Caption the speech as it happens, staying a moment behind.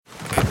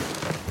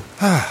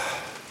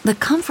The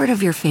comfort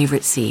of your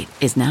favorite seat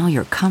is now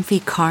your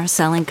comfy car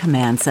selling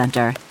command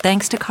center,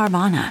 thanks to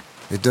Carvana.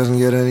 It doesn't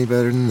get any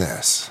better than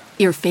this.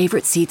 Your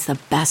favorite seat's the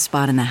best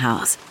spot in the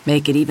house.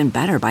 Make it even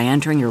better by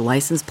entering your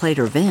license plate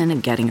or VIN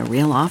and getting a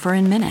real offer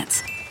in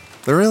minutes.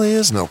 There really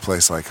is no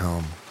place like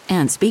home.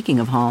 And speaking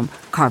of home,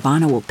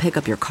 Carvana will pick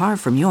up your car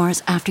from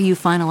yours after you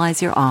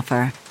finalize your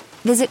offer.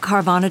 Visit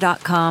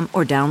Carvana.com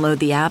or download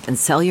the app and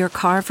sell your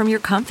car from your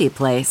comfy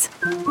place.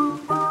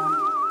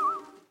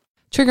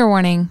 Trigger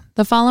warning.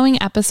 The following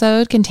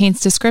episode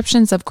contains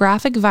descriptions of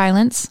graphic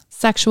violence,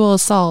 sexual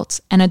assault,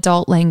 and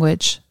adult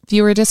language.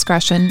 Viewer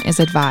discretion is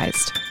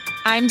advised.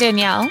 I'm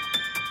Danielle.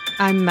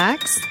 I'm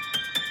Max.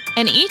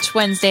 And each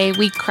Wednesday,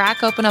 we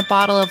crack open a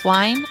bottle of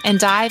wine and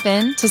dive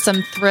into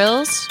some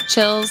thrills,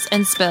 chills,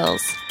 and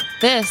spills.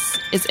 This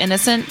is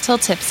Innocent Till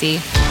Tipsy.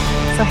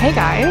 So hey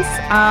guys,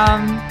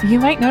 you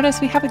might notice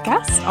we have a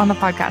guest on the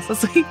podcast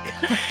this week.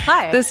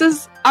 Hi. This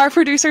is our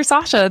producer,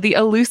 Sasha, the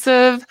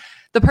elusive,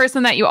 the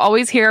person that you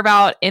always hear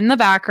about in the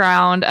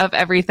background of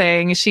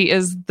everything. She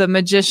is the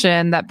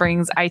magician that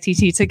brings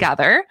ITT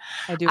together.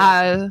 I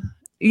do.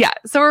 Yeah,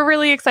 so we're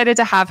really excited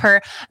to have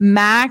her.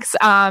 Max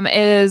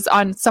is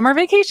on summer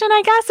vacation,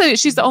 I guess. So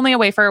she's only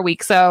away for a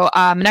week. So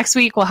next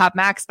week we'll have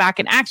Max back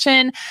in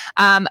action.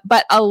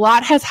 But a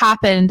lot has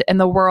happened in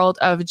the world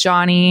of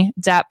Johnny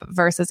Depp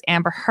versus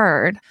Amber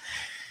Heard.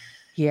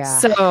 Yeah.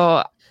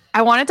 So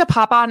I wanted to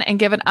pop on and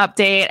give an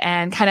update,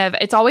 and kind of,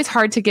 it's always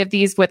hard to give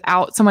these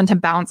without someone to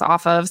bounce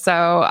off of.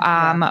 So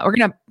we're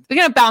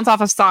gonna bounce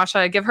off of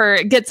Sasha,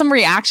 get some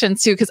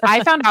reactions too, because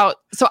I found out.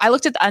 So I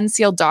looked at the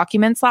unsealed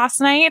documents last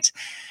night.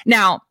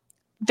 Now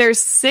there's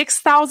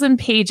 6,000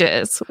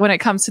 pages when it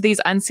comes to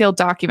these unsealed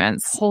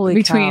documents.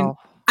 Holy cow.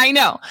 I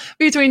know,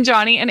 between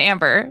Johnny and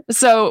Amber.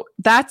 So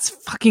that's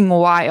fucking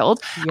wild.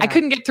 Yeah. I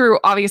couldn't get through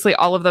obviously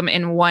all of them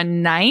in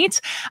one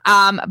night.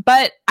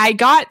 But I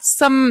got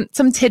some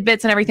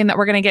tidbits and everything that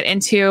we're going to get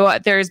into.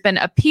 There's been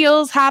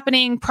appeals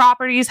happening.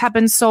 Properties have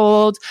been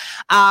sold.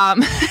 Wow.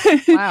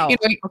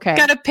 Okay.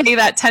 Got to pay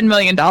that $10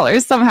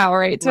 million somehow,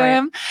 right, to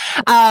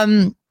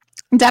him.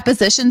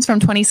 Depositions from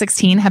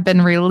 2016 have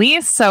been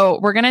released. So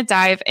we're going to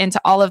dive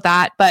into all of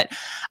that. But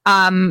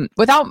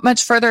without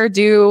much further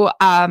ado,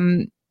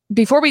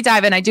 before we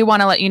dive in, I do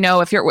want to let you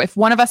know if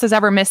one of us is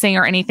ever missing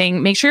or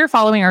anything, make sure you're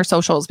following our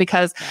socials,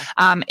 because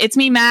it's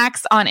me,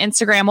 Max, on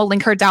Instagram. We'll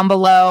link her down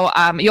below.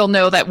 You'll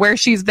know that where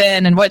she's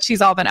been and what she's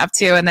all been up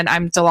to. And then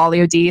I'm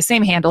Delalio D,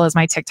 same handle as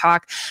my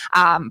TikTok.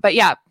 But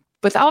yeah,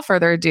 without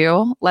further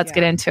ado, let's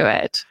get into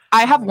it.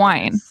 I have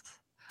wine.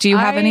 Do you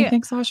have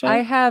anything, Sasha?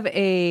 I have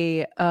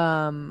a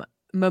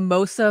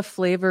mimosa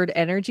flavored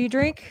energy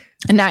drink.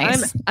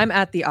 Nice. I'm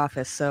at the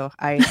office, so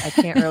I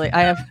can't really.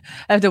 I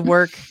have to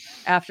work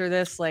after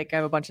this. Like, I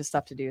have a bunch of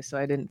stuff to do, so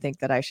I didn't think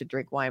that I should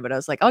drink wine. But I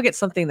was like, I'll get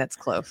something that's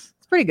close.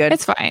 It's pretty good.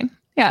 It's fine.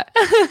 Yeah.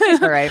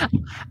 It's all right.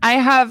 I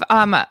have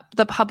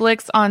the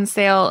Publix on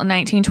sale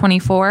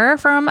 1924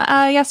 from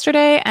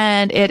yesterday,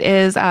 and it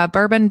is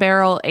bourbon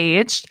barrel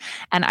aged,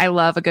 and I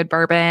love a good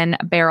bourbon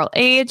barrel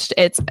aged.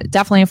 It's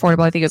definitely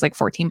affordable. I think it was like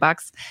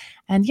 $14.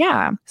 And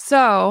yeah,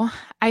 so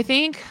I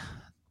think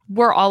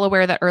we're all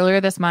aware that earlier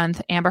this month,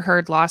 Amber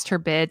Heard lost her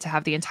bid to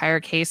have the entire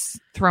case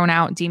thrown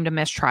out, deemed a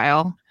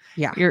mistrial.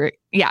 Yeah.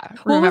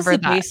 What was the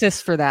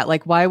basis for that?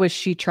 Like, why was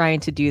she trying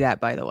to do that,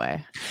 by the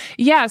way?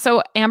 Yeah.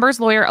 So Amber's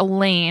lawyer,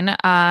 Elaine,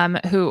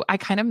 who I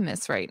kind of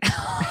miss right now.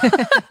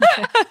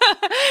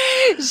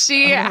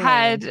 She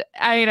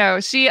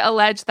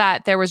alleged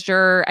that there was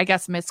juror, I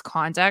guess,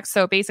 misconduct.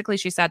 So basically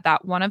she said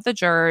that one of the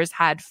jurors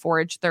had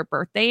forged their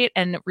birth date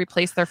and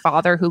replaced their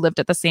father, who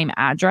lived at the same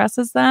address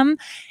as them,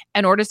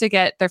 in order to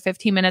get their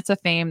 15 minutes of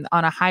fame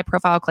on a high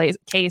profile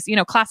case,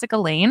 classic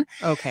Elaine.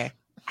 Okay.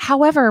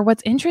 However,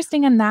 what's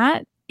interesting in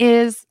that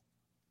is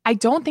I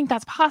don't think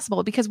that's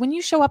possible, because when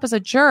you show up as a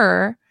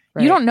juror,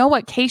 you don't know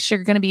what case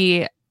you're going to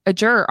be a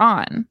juror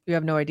on. You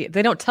have no idea.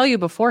 They don't tell you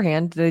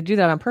beforehand. They do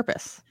that on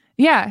purpose.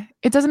 Yeah.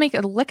 It doesn't make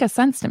a lick of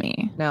sense to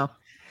me. No.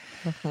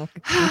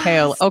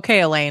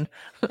 Okay, Elaine.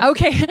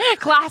 Okay,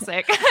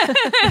 classic.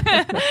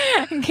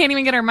 Can't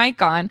even get her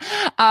mic on.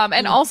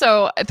 And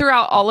also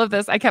throughout all of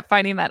this, I kept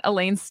finding that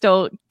Elaine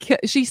still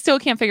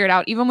can't figure it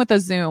out. Even with the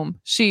Zoom,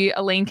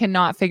 Elaine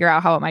cannot figure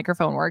out how a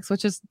microphone works,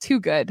 which is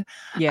too good.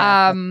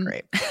 Yeah,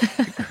 great.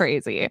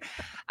 Crazy.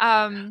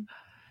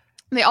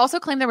 They also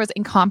claimed there was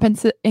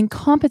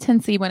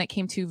incompetency when it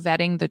came to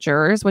vetting the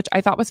jurors, which I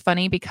thought was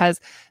funny,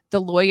 because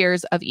the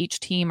lawyers of each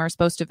team are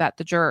supposed to vet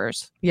the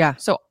jurors. Yeah.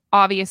 So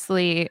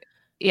obviously,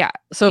 yeah.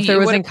 So if there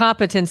was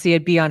incompetency,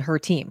 it'd be on her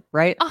team,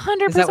 right?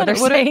 100%. Is that what they're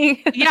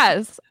saying?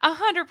 Yes,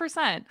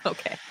 100%.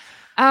 Okay.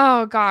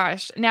 Oh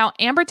gosh. Now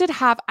Amber did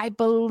have, I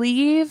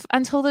believe,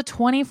 until the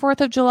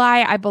 24th of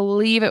July. I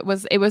believe it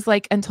was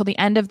like until the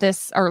end of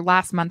this, or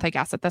last month, I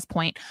guess, at this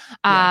point,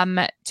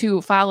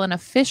 to file an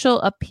official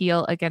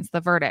appeal against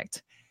the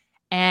verdict.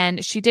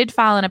 And she did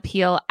file an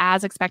appeal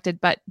as expected,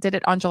 but did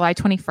it on July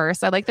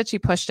 21st. I like that she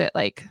pushed it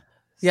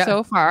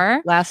so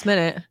far. Last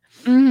minute.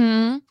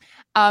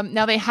 Mm-hmm.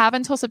 Now they have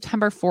until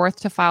September 4th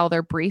to file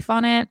their brief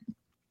on it.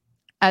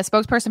 A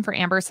spokesperson for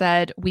Amber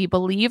said, "We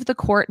believe the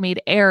court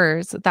made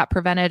errors that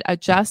prevented a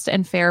just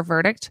and fair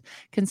verdict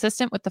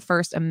consistent with the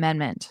First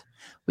Amendment.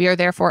 We are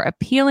therefore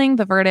appealing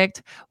the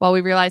verdict. While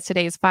we realize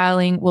today's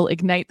filing will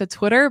ignite the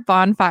Twitter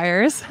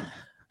bonfires,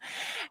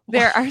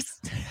 there are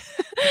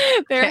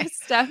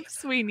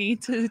steps we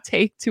need to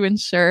take to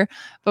ensure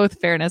both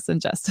fairness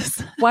and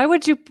justice." Why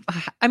would you?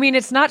 I mean,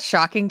 it's not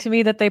shocking to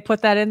me that they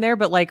put that in there,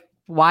 but like,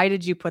 why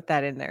did you put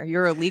that in there?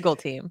 You're a legal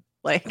team.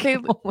 Like, They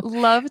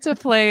love to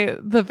play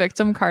the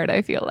victim card,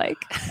 I feel like.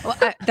 well,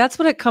 that's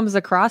what it comes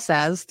across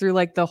as through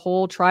like the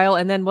whole trial.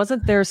 And then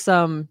wasn't there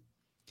some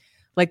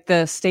like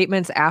the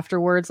statements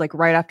afterwards, like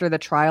right after the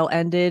trial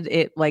ended,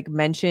 it like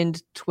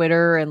mentioned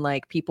Twitter and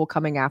like people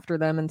coming after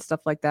them and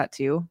stuff like that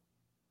too?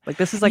 Like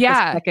this is like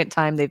the second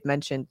time they've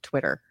mentioned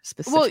Twitter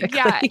specifically. Well,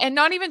 yeah. And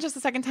not even just the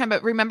second time,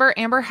 but remember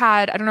Amber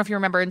had, I don't know if you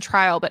remember in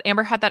trial, but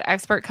Amber had that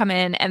expert come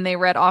in and they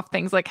read off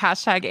things like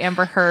hashtag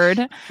Amber Heard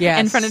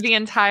in front of the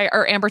entire,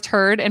 or Amber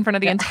Turd in front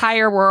of the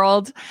entire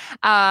world.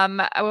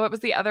 What was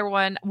the other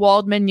one?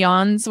 Waldman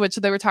Yawns, which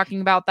they were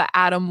talking about the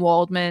Adam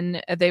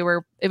Waldman.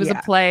 It was a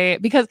play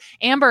because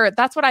Amber,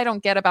 that's what I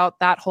don't get about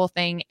that whole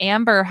thing.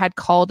 Amber had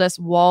called us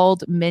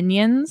Wald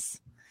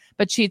Minions,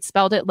 but she'd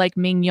spelled it like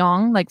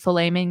mignon, like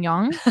filet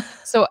mignon.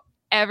 So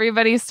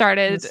everybody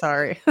started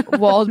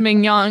Wald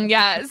Mignon.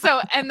 Yeah.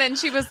 So, and then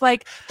she was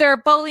like, "They're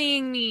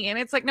bullying me." And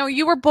it's like, no,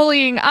 you were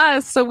bullying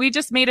us. So we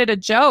just made it a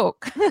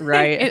joke.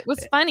 Right. It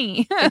was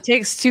funny. It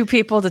takes two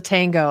people to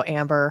tango,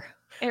 Amber.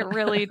 It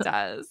really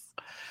does.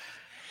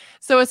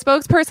 So a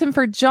spokesperson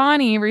for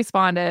Johnny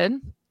responded,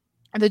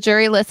 "The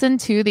jury listened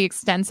to the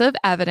extensive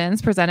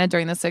evidence presented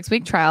during the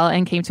 6-week trial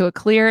and came to a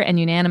clear and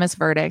unanimous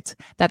verdict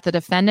that the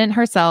defendant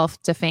herself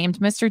defamed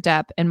Mr.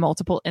 Depp in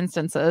multiple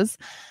instances.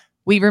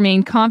 We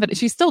remain confident."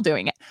 She's still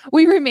doing it.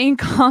 "We remain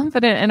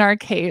confident in our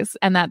case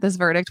and that this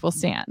verdict will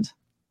stand."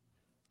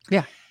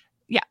 Yeah.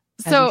 Yeah.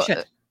 So,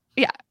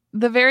 yeah.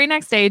 The very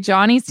next day,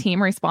 Johnny's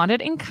team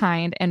responded in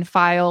kind and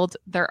filed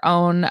their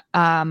own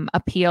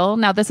appeal.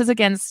 Now, this is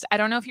against, I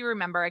don't know if you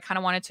remember, I kind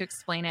of wanted to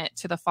explain it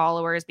to the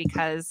followers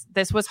because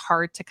this was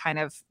hard to kind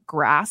of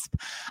grasp.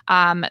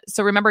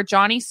 So remember,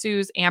 Johnny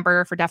sues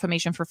Amber for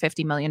defamation for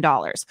 $50 million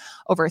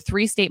over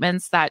 3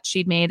 statements that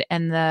she'd made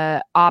in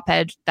the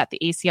op-ed that the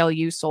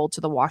ACLU sold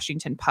to the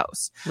Washington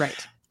Post.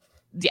 Right.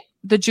 Yeah.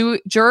 The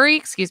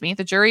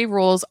jury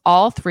rules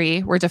all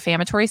 3 were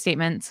defamatory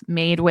statements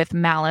made with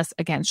malice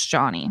against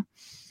Johnny.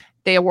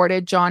 They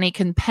awarded Johnny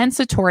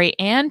compensatory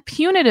and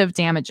punitive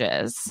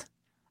damages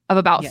of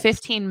about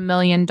 $15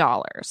 million.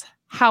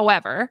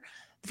 However,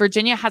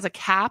 Virginia has a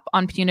cap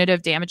on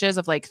punitive damages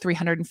of like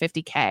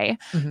 $350K.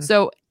 Mm-hmm.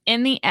 So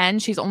in the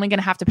end, she's only going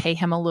to have to pay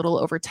him a little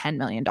over $10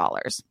 million.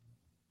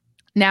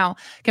 Now,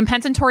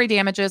 compensatory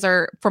damages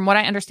are, from what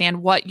I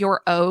understand, what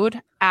you're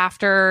owed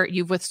after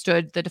you've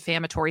withstood the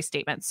defamatory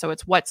statements. So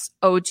it's what's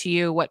owed to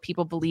you, what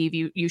people believe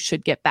you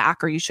should get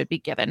back or you should be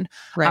given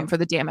for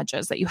the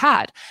damages that you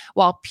had.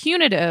 While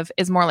punitive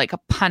is more like a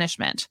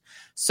punishment.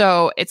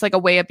 So it's like a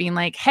way of being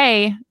like,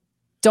 hey,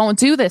 don't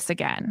do this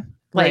again.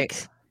 Like,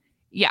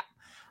 yeah.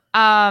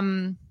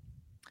 But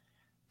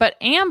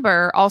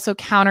Amber also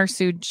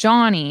countersued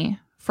Johnny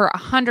for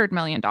 $100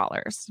 million,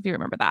 if you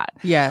remember that.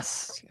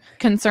 Yes.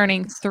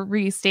 Concerning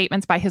 3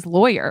 statements by his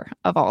lawyer,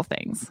 of all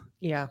things.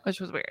 Yeah. Which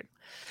was weird.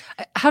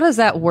 How does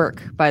that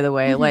work, by the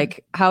way? Mm-hmm.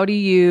 Like, how do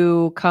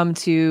you come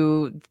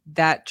to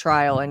that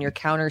trial and your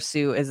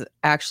countersuit is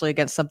actually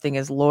against something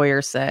his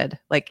lawyer said?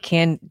 Like,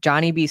 can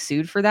Johnny be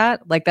sued for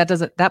that? Like,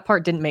 that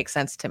part didn't make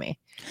sense to me.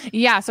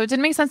 Yeah, so it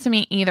didn't make sense to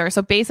me either.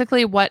 So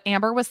basically what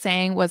Amber was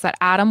saying was that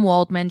Adam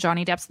Waldman,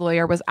 Johnny Depp's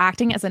lawyer, was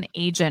acting as an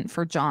agent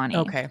for Johnny.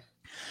 Okay.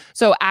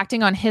 So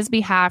acting on his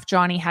behalf,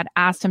 Johnny had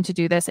asked him to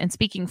do this and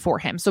speaking for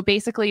him. So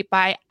basically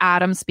by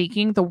Adam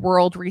speaking, the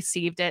world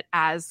received it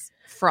as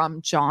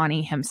from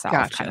Johnny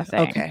himself kind of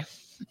thing. Okay.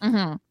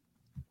 Mm-hmm.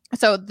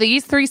 So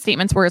these 3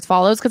 statements were as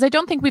follows, because I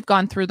don't think we've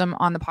gone through them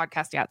on the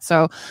podcast yet.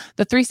 So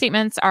the 3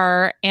 statements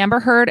are: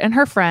 Amber Heard and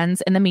her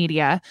friends in the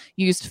media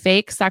used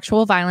fake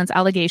sexual violence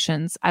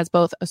allegations as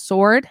both a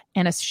sword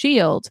and a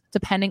shield,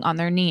 depending on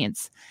their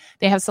needs.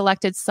 They have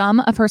selected some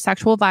of her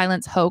sexual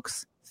violence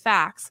hoax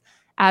facts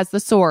as the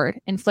sword,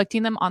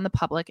 inflicting them on the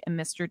public and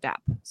Mr. Depp.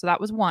 So that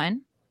was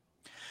 1.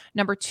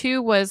 Number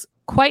 2 was,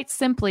 quite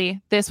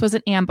simply, this was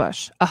an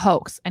ambush, a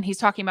hoax. And he's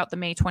talking about the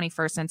May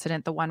 21st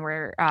incident, the one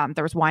where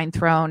there was wine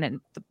thrown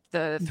and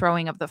the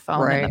throwing of the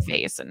phone in the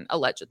face, and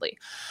allegedly.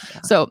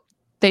 Yeah. So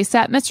they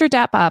set Mr.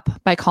 Depp up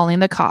by calling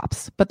the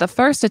cops, but the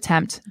first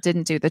attempt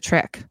didn't do the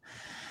trick.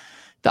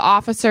 The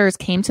officers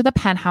came to the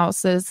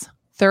penthouses,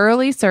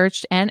 thoroughly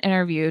searched and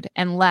interviewed,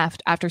 and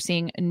left after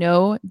seeing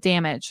no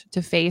damage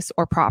to face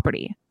or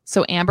property.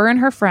 So Amber and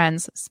her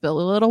friends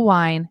spilled a little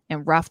wine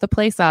and roughed the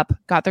place up,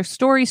 got their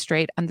story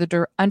straight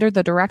under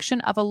the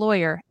direction of a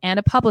lawyer and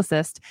a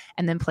publicist,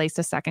 and then placed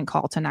a second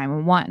call to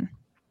 911.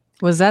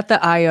 Was that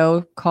the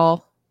IO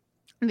call?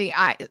 the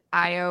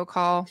IO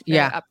call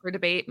up for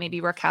debate,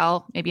 maybe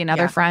Raquel, maybe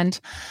another friend.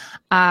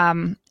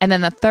 And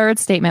then the third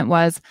statement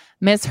was,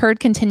 Ms. Heard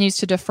continues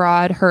to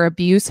defraud her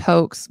abuse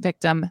hoax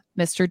victim,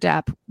 Mr.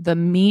 Depp, the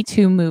Me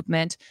Too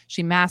movement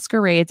she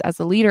masquerades as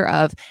the leader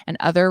of, and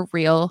other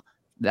real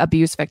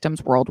abuse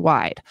victims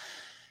worldwide.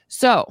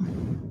 So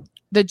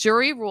the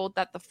jury ruled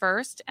that the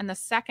first and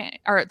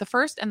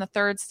the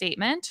third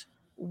statement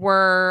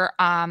were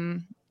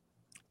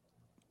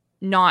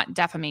not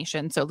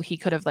defamation. So he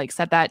could have like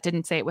said that,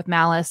 didn't say it with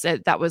malice.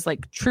 That was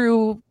like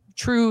true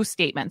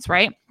statements,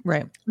 right?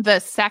 Right. The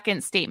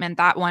second statement,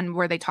 that one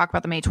where they talk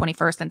about the May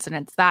 21st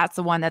incidents, that's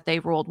the one that they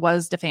ruled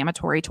was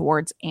defamatory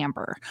towards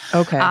Amber.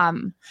 Okay.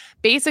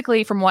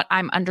 Basically, from what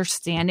I'm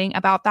understanding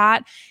about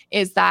that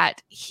is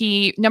that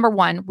number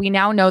one, we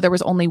now know there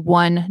was only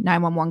one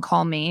 911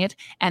 call made,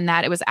 and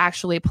that it was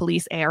actually a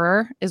police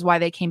error is why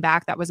they came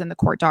back. That was in the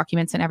court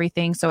documents and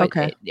everything. So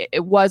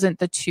it wasn't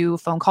the 2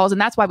 phone calls.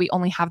 And that's why we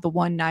only have the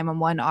one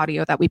 911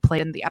 audio that we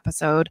played in the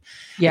episode.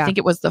 Yeah. I think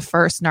it was the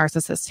first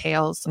Narcissist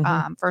Tales,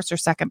 first or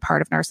second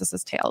part of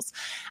Narcissist Tales.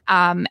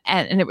 And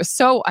it was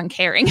so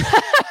uncaring.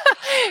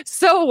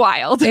 So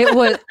wild. It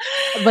was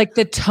like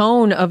the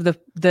tone of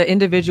the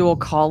individual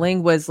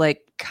calling was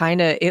like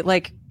kind of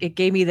it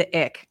gave me the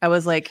ick. I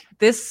was like,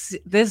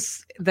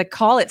 the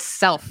call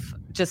itself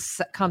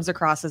just comes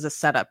across as a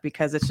setup,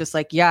 because it's just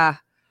like, yeah,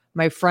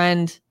 my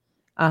friend,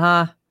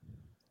 I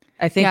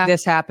think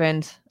this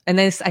happened. And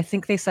then I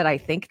think they said, I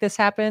think this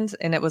happened.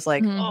 And it was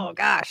like, oh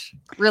gosh,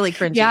 really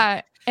cringy.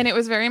 Yeah. And it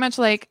was very much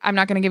like, I'm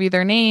not going to give you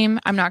their name.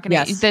 I'm not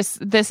going to,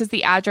 this is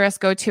the address,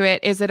 go to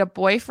it. Is it a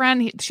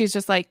boyfriend? She's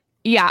just like,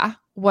 yeah,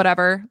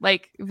 whatever.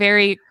 Like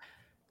very,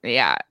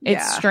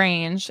 it's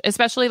strange.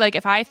 Especially like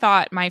if I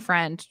thought my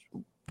friend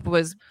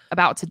was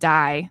about to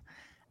die,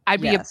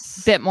 I'd be a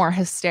bit more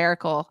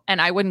hysterical, and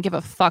I wouldn't give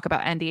a fuck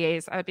about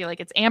NDAs. I would be like,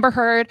 it's Amber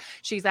Heard.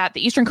 She's at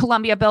the Eastern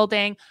Columbia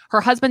building.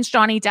 Her husband's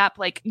Johnny Depp.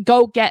 Like,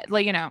 go get,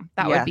 like,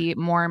 that would be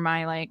more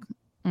my like,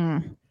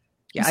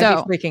 Yeah, so,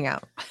 I'd be freaking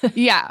out.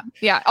 Yeah.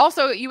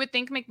 Also, you would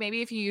think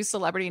maybe if you use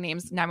celebrity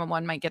names,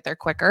 911 might get there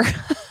quicker.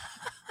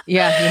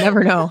 Yeah, you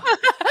never know.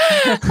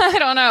 I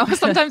don't know.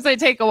 Sometimes they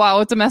take a while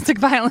with domestic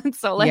violence.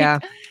 So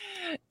like,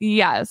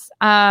 yes.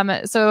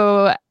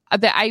 So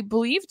I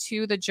believe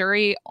too, the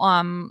jury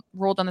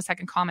ruled on the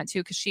second comment too,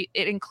 because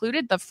it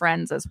included the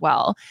friends as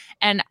well.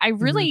 And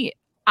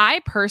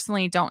I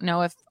personally don't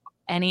know if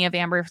any of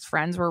Amber's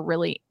friends were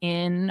really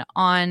in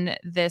on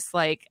this,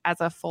 like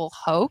as a full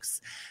hoax.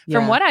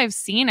 From what I've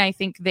seen, I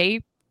think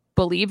they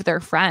believe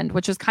their friend,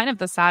 which is kind of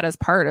the saddest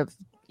part of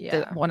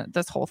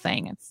this whole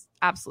thing. It's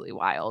absolutely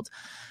wild.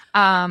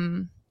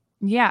 So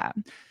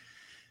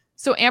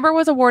Amber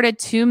was awarded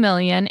 $2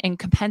 million in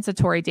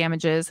compensatory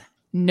damages,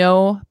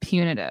 no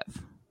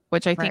punitive,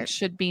 which I think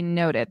should be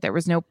noted. There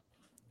was no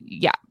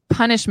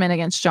punishment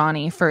against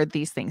Johnny for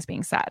these things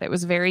being said. It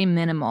was very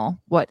minimal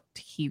what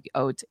he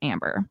owed to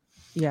Amber.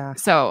 Yeah.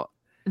 So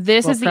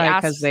this is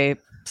because they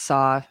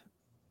saw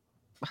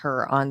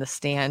her on the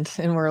stand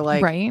and were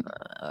like,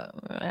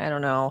 I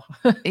don't know.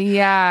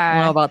 Yeah. I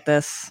don't know about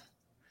this.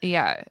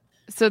 Yeah.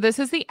 So this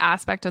is the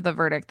aspect of the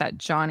verdict that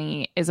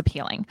Johnny is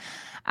appealing.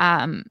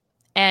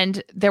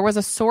 And there was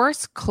a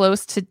source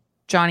close to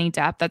Johnny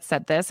Depp that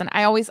said this, and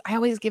I always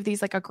give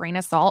these like a grain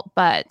of salt,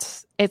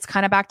 but it's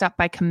kind of backed up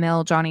by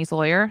Camille, Johnny's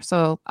lawyer.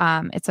 So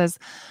it says,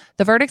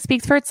 the verdict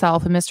speaks for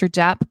itself, and Mr.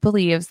 Depp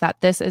believes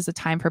that this is a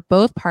time for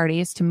both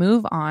parties to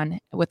move on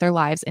with their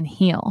lives and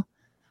heal.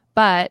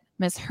 But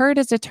Ms. Heard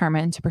is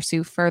determined to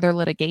pursue further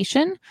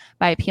litigation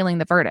by appealing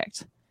the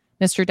verdict.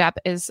 Mr. Depp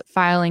is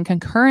filing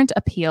concurrent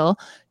appeal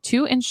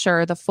to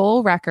ensure the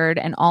full record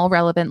and all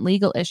relevant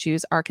legal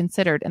issues are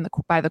considered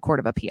by the Court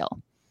of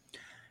Appeal.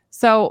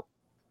 So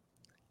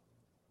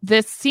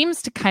this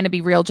seems to kind of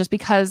be real just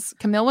because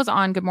Camille was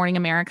on Good Morning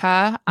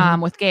America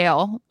with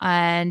Gail,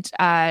 and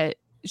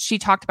she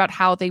talked about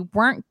how they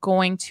weren't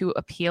going to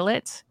appeal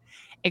it,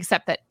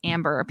 except that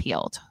Amber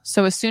appealed.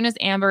 So as soon as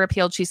Amber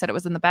appealed, she said it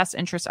was in the best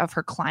interest of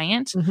her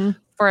client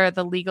for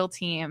the legal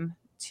team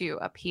to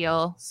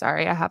appeal.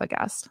 Sorry, I have a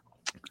guest.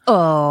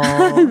 Oh,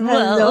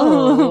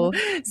 hello,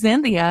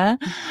 Cynthia.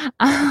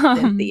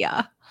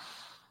 Cynthia.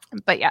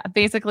 But yeah,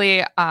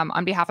 basically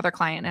on behalf of their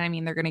client, and I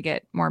mean, they're going to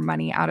get more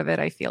money out of it,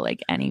 I feel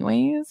like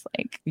anyways.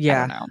 Like, I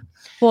don't know.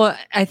 Well,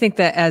 I think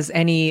that as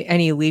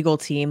any legal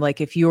team,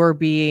 like if you're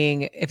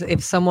being,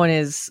 if someone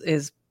is,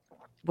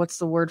 what's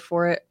the word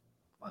for it?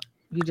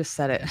 You just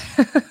said it.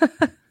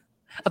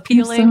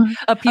 appealing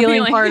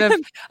part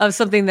of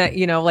something that,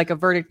 like a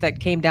verdict that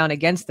came down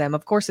against them.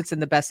 Of course, it's in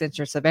the best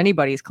interest of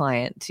anybody's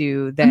client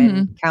to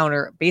then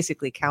counter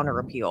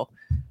appeal.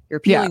 You're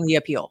appealing the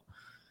appeal.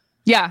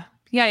 Yeah.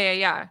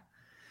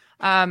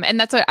 And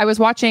that's what I was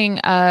watching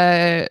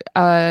a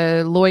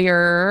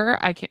lawyer,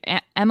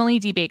 Emily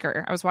D.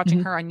 Baker. I was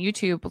watching her on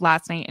YouTube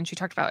last night, and she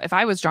talked about if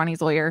I was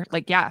Johnny's lawyer,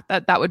 like,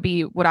 that would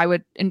be what I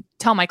would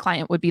tell my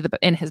client would be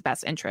in his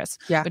best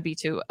interest would be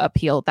to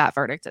appeal that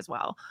verdict as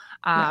well.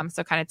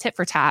 So kind of tit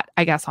for tat,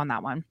 I guess, on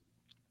that one.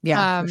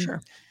 Yeah, for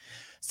sure.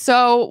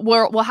 So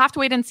we'll have to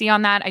wait and see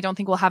on that. I don't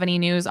think we'll have any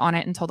news on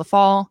it until the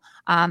fall.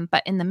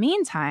 But in the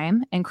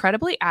meantime,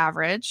 Incredibly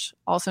Average,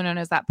 also known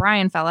as that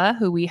Brian fella,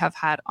 who we have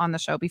had on the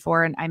show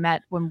before, and I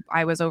met when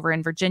I was over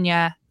in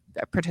Virginia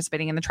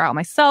participating in the trial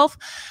myself.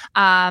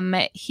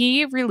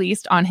 He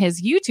released on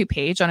his YouTube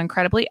page on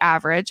Incredibly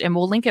Average, and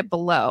we'll link it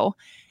below,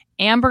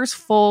 Amber's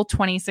full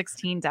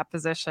 2016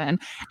 deposition.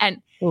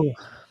 And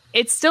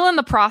it's still in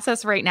the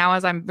process right now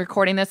as I'm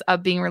recording this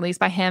of being released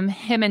by him.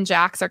 Him and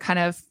Jax are kind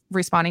of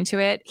responding to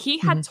it. He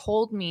had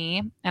told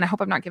me, and I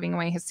hope I'm not giving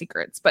away his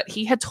secrets, but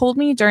he had told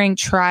me during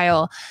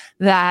trial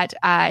that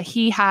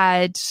he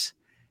had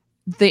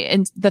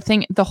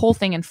the whole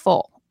thing in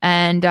full,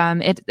 and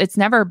it's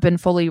never been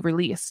fully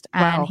released.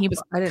 And he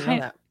was, I didn't know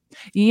that.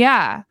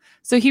 Yeah.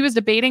 So he was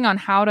debating on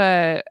how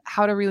to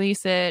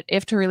release it,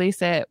 if to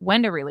release it,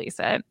 when to release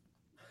it.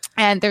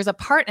 And there's a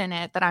part in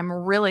it that I'm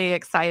really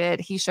excited.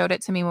 He showed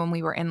it to me when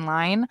we were in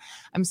line.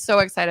 I'm so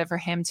excited for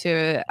him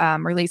to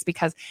release,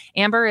 because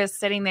Amber is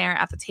sitting there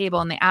at the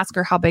table and they ask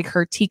her how big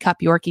her teacup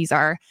Yorkies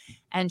are.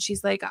 And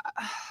she's like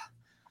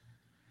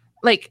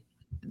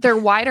they're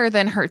wider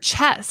than her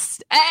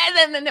chest.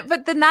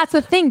 But then that's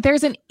the thing.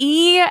 There's an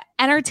E!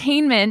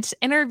 Entertainment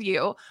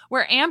interview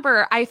where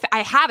Amber, I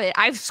have it.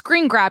 I've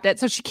screen grabbed it,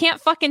 so she can't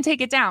fucking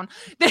take it down.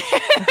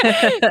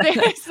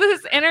 There's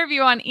this interview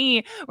on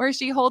E! Where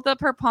she holds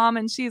up her palm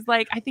and she's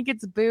like, I think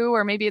it's Boo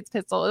or maybe it's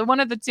Pistol, one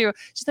of the two.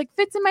 She's like,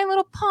 fits in my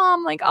little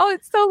palm. Like, oh,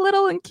 it's so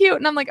little and cute.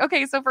 And I'm like,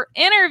 okay, so for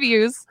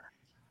interviews,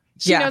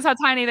 she knows how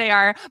tiny they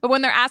are. But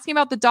when they're asking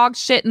about the dog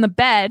shit in the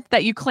bed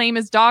that you claim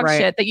is dog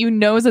shit, that you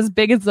know is as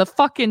big as the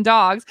fucking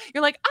dogs,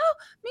 you're like, oh,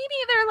 maybe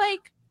they're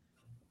like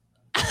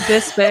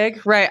this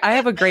big. Right. I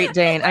have a Great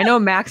Dane. I know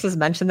Max has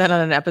mentioned that on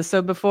an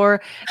episode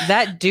before.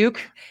 That Duke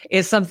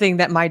is something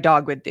that my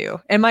dog would do.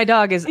 And my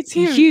dog is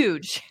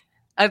huge.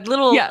 A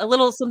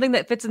little something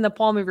that fits in the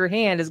palm of your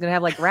hand is going to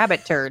have like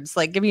rabbit turds.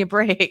 Like, give me a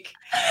break.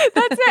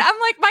 That's it. I'm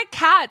like,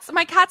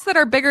 my cats that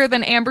are bigger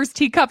than Amber's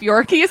teacup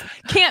Yorkies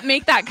can't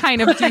make that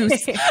kind of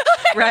juice.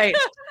 Right.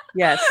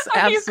 Yes,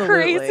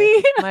 absolutely.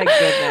 Crazy. My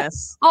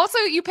goodness. Also,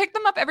 you pick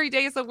them up every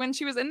day. So when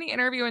she was in the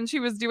interview and she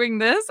was doing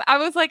this, I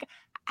was like,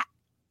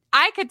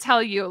 I could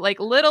tell you,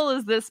 like, Little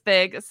is this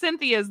big,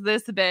 Cynthia is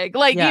this big.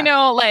 Like, you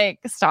know, like,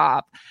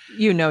 stop.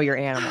 You know your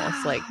animals.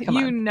 Like, come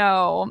on. You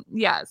know,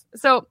 yes.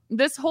 So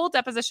this whole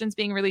deposition is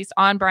being released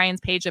on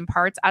Brian's page in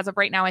parts. As of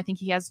right now, I think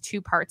he has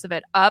 2 parts of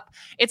it up.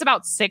 It's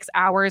about 6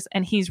 hours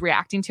and he's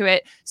reacting to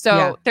it.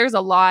 So there's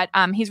a lot.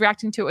 He's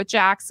reacting to it with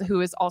Jax,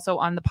 who is also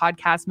on the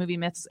podcast Movie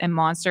Myths and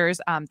Monsters.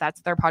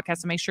 That's their podcast.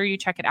 So make sure you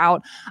check it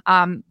out.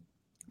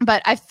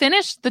 But I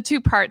finished the 2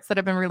 parts that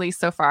have been released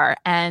so far,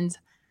 and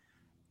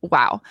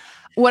wow.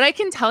 What I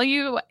can tell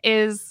you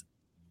is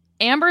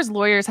Amber's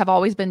lawyers have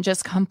always been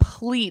just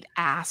complete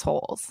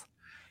assholes.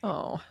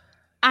 Oh,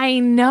 I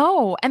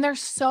know. And they're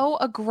so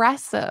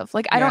aggressive.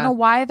 Like, I don't know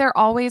why they're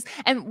always.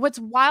 And what's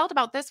wild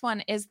about this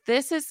one is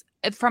this is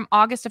from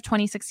August of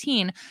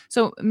 2016.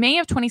 So May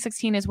of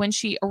 2016 is when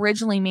she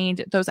originally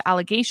made those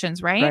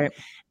allegations, right?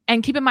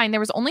 And keep in mind, there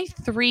was only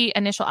 3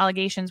 initial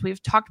allegations.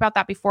 We've talked about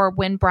that before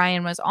when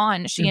Brian was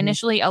on. She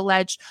initially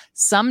alleged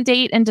some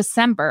date in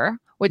December,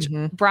 which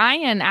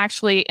Brian,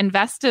 actually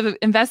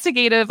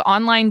investigative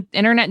online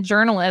internet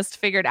journalist,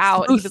 figured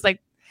out. He was like,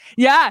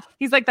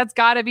 he's like, that's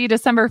got to be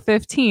December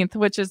 15th,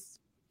 which is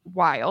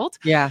wild.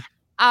 Yeah.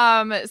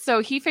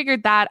 So he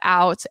figured that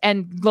out,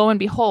 and lo and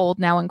behold,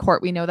 now in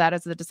court, we know that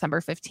as the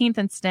December 15th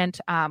incident.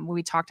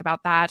 We talked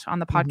about that on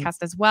the podcast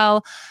as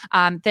well.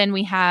 Then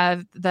we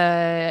have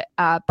the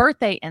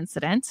birthday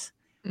incident,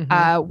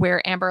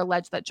 where Amber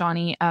alleged that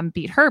Johnny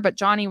beat her, but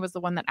Johnny was the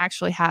one that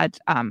actually had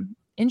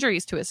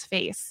injuries to his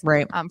face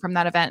from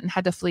that event and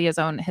had to flee his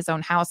own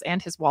house,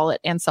 and his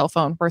wallet and cell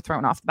phone were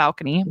thrown off the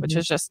balcony, which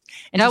is just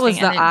that was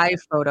the eye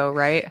photo,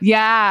 right?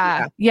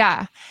 Yeah.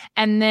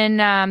 And then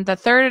the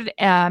third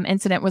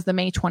incident was the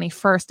May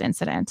 21st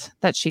incident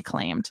that she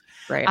claimed.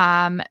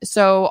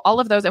 So all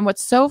of those, and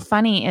what's so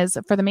funny is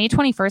for the May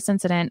 21st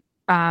incident,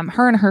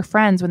 her and her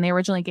friends, when they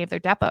originally gave their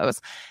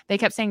depots, they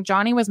kept saying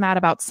Johnny was mad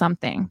about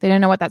something. They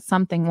didn't know what that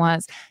something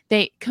was.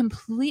 They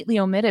completely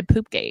omitted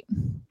Poopgate.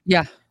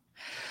 Yeah.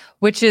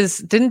 Which is,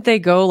 didn't they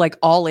go like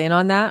all in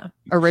on that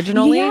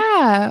originally?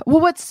 Yeah. Well,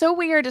 what's so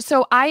weird.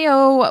 So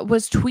IO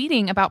was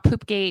tweeting about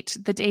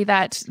Poopgate the day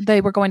that they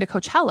were going to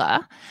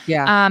Coachella.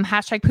 Yeah.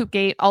 Hashtag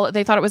Poopgate.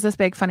 They thought it was this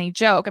big funny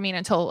joke. I mean,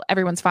 until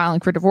everyone's filing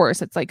for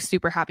divorce, it's like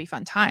super happy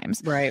fun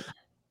times. Right.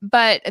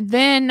 But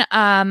then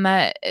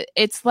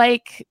it's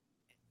like,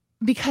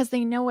 because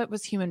they know it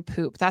was human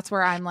poop. That's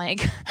where I'm like,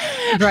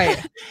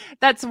 right.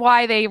 That's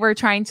why they were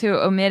trying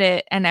to omit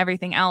it and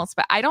everything else.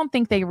 But I don't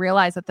think they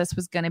realized that this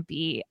was going to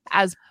be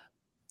as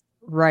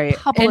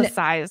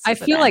publicized. I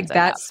feel like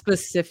that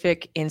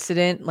specific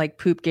incident, like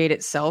Poopgate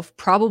itself,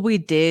 probably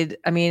did.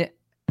 I mean,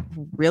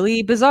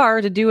 really bizarre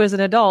to do as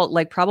an adult,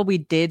 like probably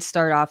did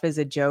start off as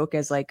a joke,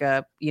 as like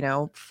a,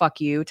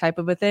 fuck you type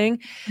of a thing.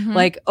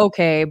 Like,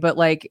 okay. But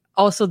like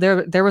also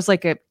there was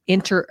like a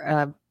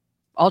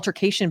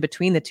altercation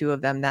between the two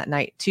of them that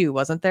night too,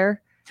 wasn't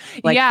there?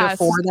 Like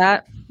before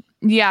that?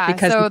 Yeah.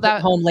 Because so he that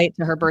came home late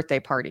to her birthday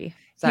party.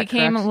 Is that he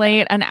came correct?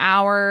 late an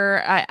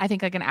hour, I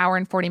think like an hour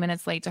and 40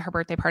 minutes late to her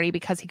birthday party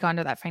because he got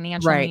into that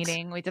financial Right.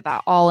 meeting. We did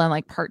that all in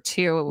like part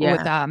 2 Yeah.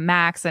 with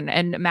Max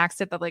and Max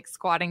did the like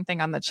squatting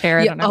thing on the chair.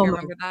 I Yeah, don't know if you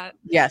remember that.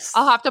 Yes.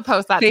 I'll have to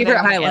post that Favorite today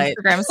on my highlight.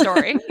 Instagram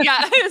story. Yeah,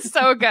 it's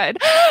so good.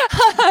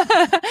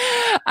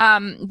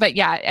 But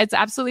yeah, it's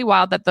absolutely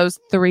wild that those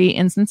 3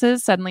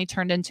 instances suddenly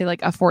turned into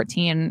like a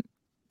 14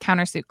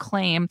 countersuit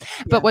claim.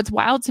 But what's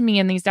wild to me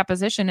in these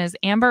deposition is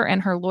Amber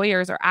and her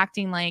lawyers are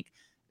acting like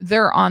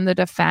they're on the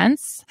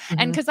defense.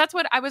 And because that's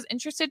what I was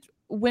interested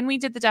when we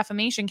did the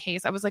defamation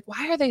case, I was like,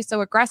 why are they so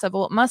aggressive?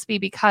 Well, it must be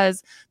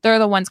because they're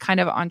the ones kind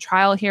of on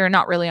trial here,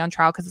 not really on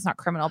trial because it's not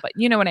criminal, but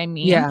you know what I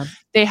mean? Yeah.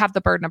 They have the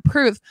burden of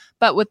proof.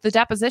 But with the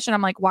deposition,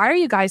 I'm like, why are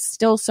you guys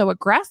still so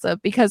aggressive?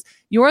 Because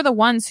you're the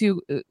ones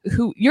who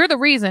you're the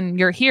reason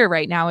you're here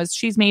right now is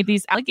she's made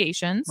these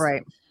allegations.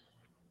 Right.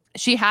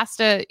 She has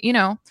to,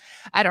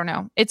 I don't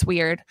know. It's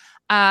weird.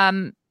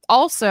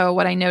 Also,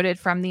 what I noted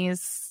from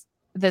this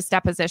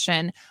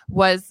deposition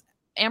was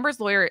Amber's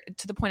lawyer,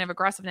 to the point of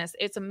aggressiveness.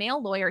 It's a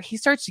male lawyer. He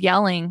starts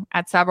yelling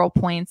at several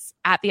points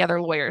at the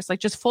other lawyers, like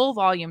just full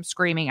volume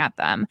screaming at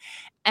them.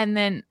 And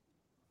then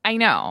I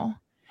know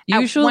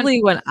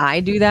usually when I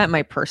do that in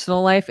my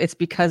personal life, it's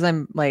because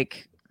I'm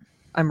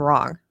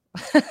wrong.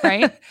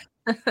 Right.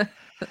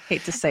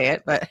 Hate to say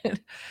it, but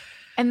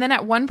and then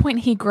at one point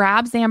he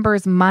grabs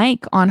Amber's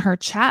mic on her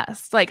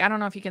chest. Like, I don't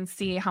know if you can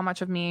see how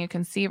much of me you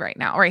can see right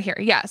now. Right here.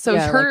 Yeah. So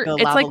it's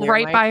like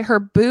right mic by her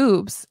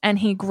boobs and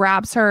he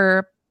grabs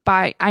her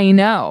by, I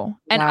know.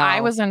 And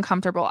I was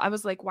uncomfortable. I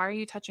was like, why are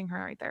you touching her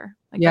right there?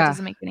 Like that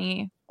doesn't make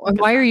any.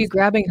 Why are you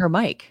grabbing her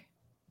mic?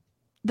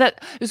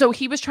 So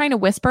he was trying to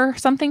whisper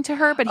something to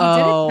her, but he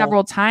did it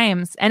several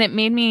times. And it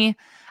made me,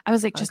 I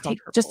was like, just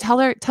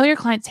tell your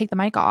client to take the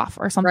mic off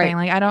or something.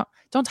 Like,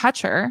 don't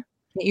touch her.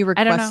 Can't you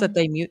request that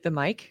they mute the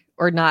mic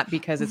or not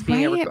because it's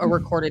being a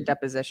recorded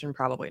deposition?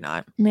 Probably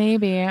not.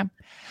 Maybe.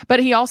 But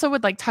he also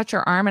would like touch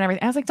her arm and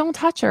everything. I was like, don't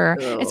touch her.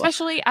 Ugh.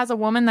 Especially as a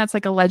woman that's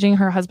like alleging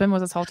her husband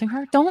was assaulting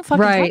her. Don't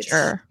fucking touch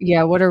her.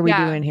 Yeah. What are we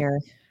doing here?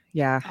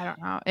 Yeah. I don't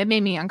know. It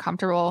made me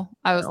uncomfortable.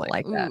 I was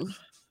like that.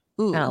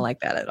 Ooh. I don't like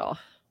that at all.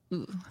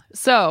 Ooh.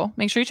 So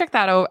make sure you check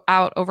that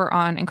out over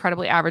on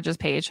Incredibly Average's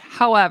page.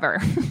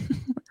 However,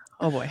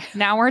 oh boy.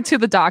 Now we're to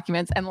the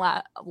documents and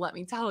let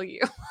me tell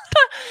you.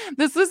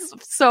 This is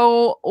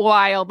so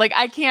wild. Like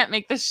I can't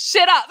make this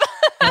shit up.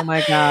 Oh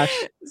my gosh.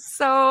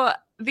 So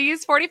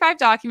these 45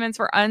 documents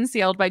were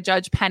unsealed by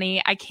Judge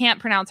Penny. I can't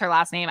pronounce her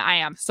last name. I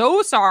am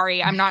so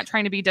sorry. I'm not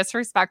trying to be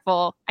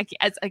disrespectful.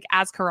 It's like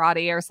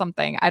Askarati or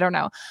something. I don't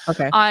know.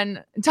 Okay.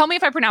 Tell me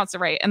if I pronounced it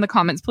right in the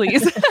comments,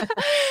 please.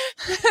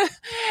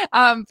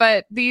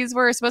 But these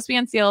were supposed to be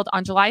unsealed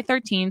on July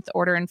 13th,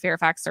 order in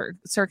Fairfax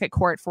Circuit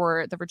Court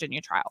for the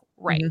Virginia trial.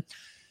 Right. Mm-hmm.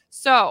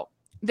 So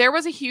there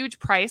was a huge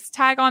price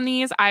tag on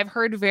these. I've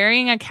heard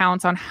varying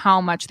accounts on how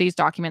much these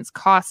documents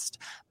cost,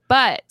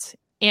 but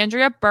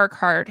Andrea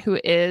Burkhart, who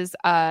is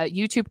a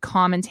YouTube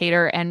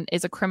commentator and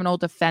is a criminal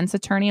defense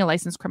attorney, a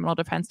licensed criminal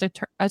defense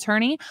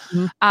attorney,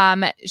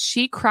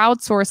 she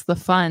crowdsourced the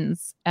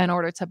funds in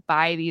order to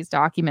buy these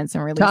documents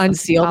and release to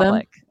unseal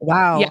them.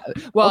 Wow. Yeah.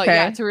 Well,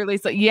 yeah, to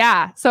release it.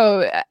 Yeah.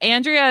 So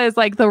Andrea is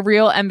like the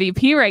real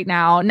MVP right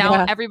now.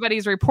 Now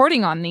everybody's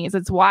reporting on these.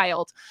 It's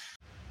wild.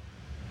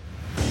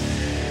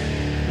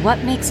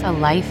 What makes a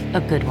life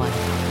a good one?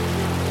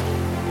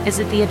 Is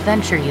it the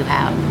adventure you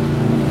have?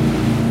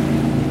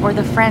 Or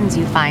the friends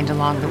you find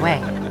along the way?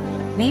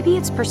 Maybe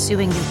it's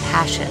pursuing your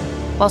passion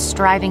while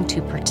striving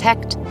to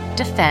protect,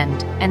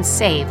 defend, and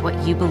save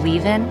what you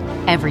believe in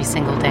every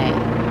single day.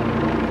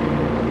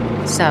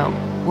 So,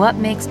 what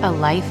makes a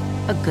life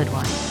a good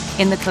one?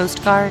 In the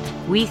Coast Guard,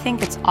 we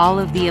think it's all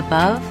of the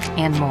above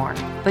and more,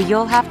 but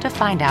you'll have to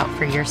find out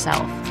for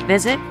yourself.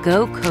 Visit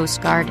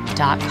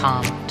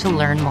gocoastguard.com to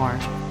learn more.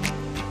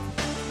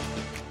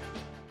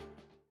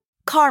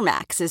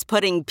 CarMax is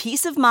putting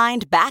peace of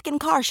mind back in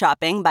car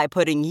shopping by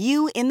putting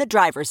you in the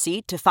driver's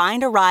seat to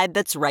find a ride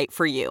that's right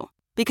for you.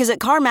 Because at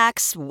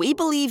CarMax, we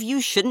believe you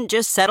shouldn't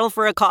just settle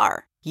for a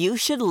car. You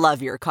should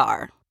love your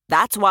car.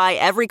 That's why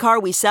every car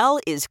we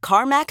sell is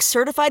CarMax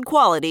certified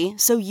quality,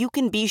 so you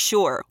can be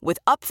sure with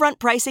upfront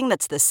pricing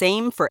that's the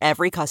same for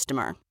every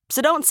customer.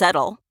 So don't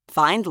settle.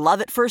 Find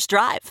love at first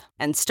drive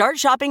and start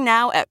shopping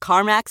now at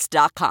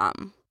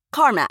CarMax.com.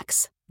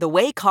 CarMax, the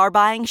way car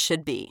buying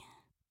should be.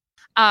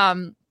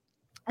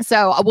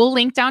 So we'll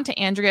link down to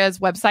Andrea's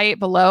website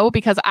below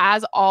because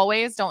as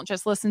always, don't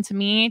just listen to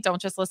me.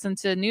 Don't just listen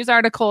to news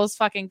articles.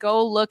 Fucking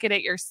go look at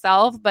it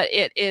yourself. But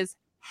it is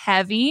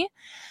heavy.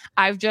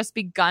 I've just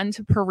begun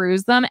to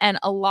peruse them. And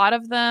a lot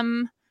of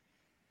them,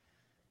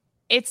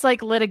 it's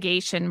like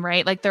litigation,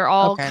 right? Like they're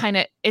all kind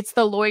of, it's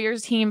the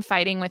lawyers team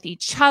fighting with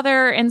each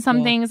other and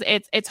some things.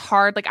 It's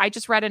hard. Like I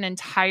just read an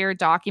entire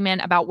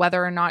document about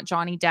whether or not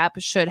Johnny Depp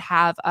should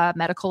have a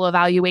medical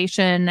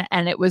evaluation.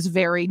 And it was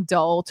very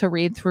dull to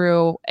read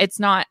through. It's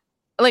not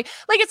like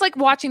it's like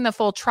watching the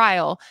full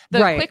trial. The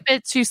quick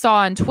bits you saw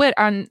on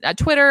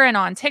Twitter and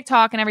on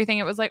TikTok and everything,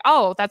 it was like,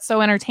 oh, that's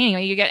so entertaining.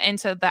 When you get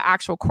into the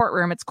actual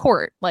courtroom, it's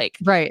court. Like,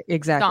 right,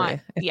 exactly.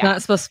 It's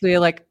not supposed to be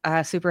like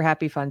a super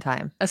happy fun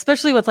time,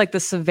 especially with like the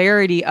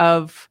severity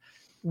of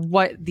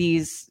what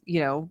these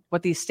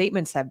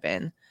statements have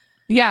been.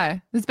 Yeah,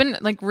 it's been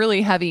like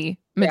really heavy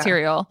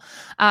material.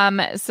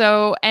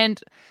 So,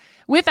 and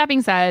with that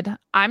being said,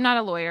 I'm not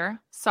a lawyer.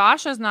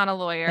 Sasha's not a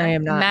lawyer. I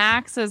am not.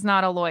 Max is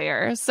not a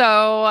lawyer.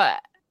 So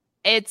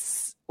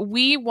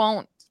we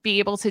won't be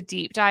able to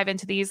deep dive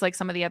into these like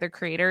some of the other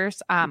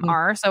creators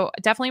are. So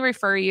definitely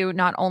refer you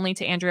not only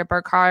to Andrea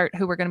Burkhart,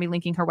 who we're going to be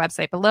linking her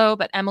website below,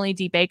 but Emily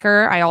D.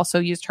 Baker. I also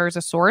used her as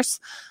a source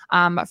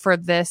for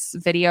this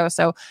video.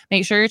 So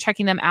make sure you're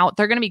checking them out.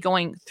 They're going to be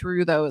going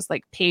through those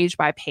like page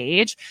by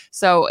page.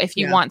 So if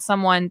you want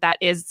someone that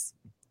is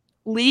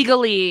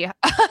legally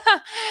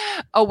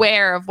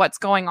aware of what's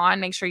going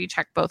on, make sure you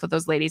check both of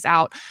those ladies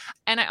out.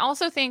 And I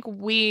also think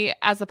we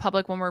as the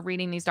public, when we're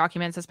reading these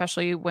documents,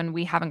 especially when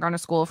we haven't gone to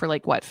school for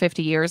like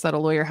 50 years that a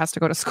lawyer has to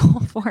go to school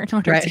for in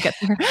order to get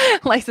their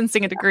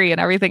licensing and degree and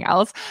everything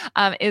else,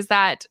 is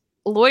that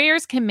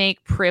lawyers can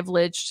make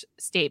privileged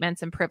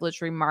statements and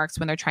privileged remarks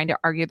when they're trying to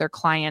argue their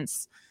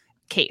client's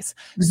case.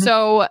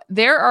 So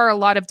there are a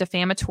lot of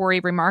defamatory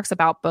remarks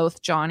about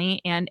both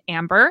Johnny and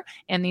Amber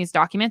in these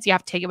documents. You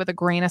have to take it with a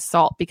grain of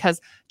salt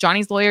because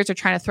Johnny's lawyers are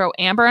trying to throw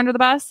Amber under the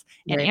bus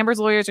and Amber's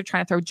lawyers are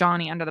trying to throw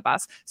Johnny under the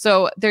bus.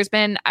 So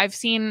I've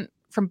seen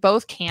from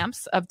both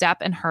camps of Depp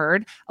and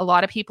Heard, a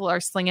lot of people are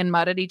slinging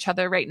mud at each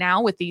other right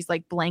now with these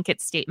like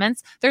blanket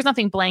statements. There's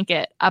nothing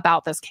blanket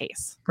about this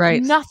case.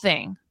 Right.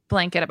 Nothing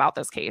blanket about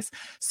this case.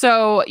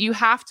 So you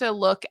have to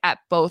look at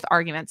both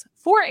arguments.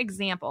 For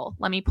example,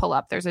 let me pull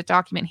up. There's a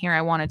document here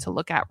I wanted to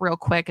look at real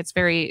quick. It's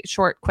very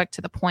short, quick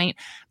to the point.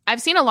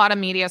 I've seen a lot of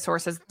media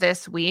sources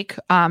this week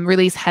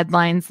release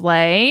headlines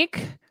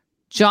like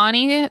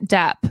Johnny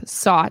Depp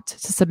sought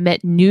to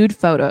submit nude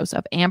photos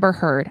of Amber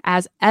Heard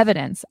as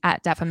evidence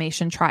at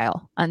defamation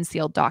trial,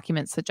 unsealed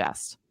documents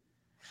suggest.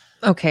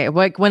 Okay,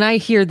 like when I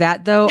hear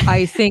that though,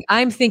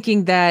 I'm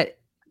thinking that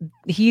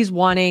he's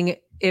wanting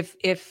if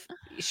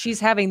she's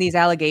having these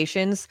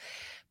allegations,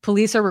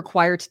 police are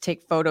required to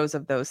take photos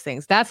of those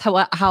things. That's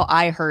how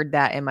I heard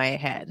that in my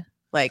head.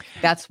 Like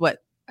that's what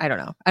I don't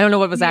know. I don't know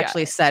what was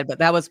actually said, but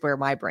that was where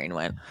my brain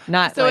went.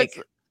 Not so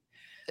like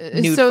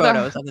nude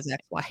photos of his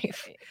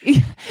ex-wife.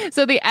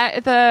 So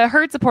the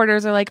Heard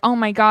supporters are like, oh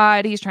my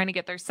God, he's trying to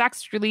get their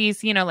sex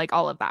release, like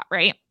all of that,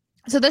 right?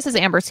 So this is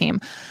Amber's team.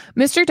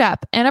 Mr.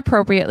 Depp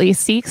inappropriately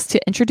seeks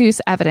to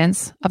introduce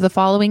evidence of the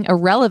following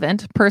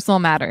irrelevant personal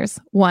matters.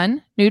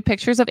 1, nude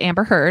pictures of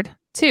Amber Heard.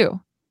 2,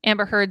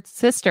 Amber Heard's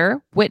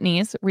sister,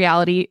 Whitney's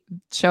reality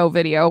show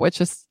video,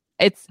 which is,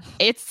 it's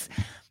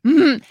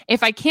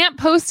if I can't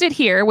post it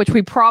here, which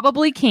we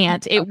probably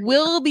can't, it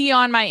will be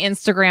on my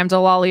Instagram,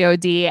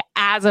 DelaliOD,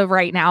 as of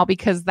right now,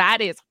 because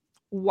that is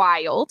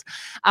wild.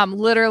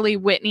 Literally,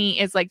 Whitney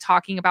is like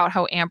talking about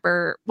how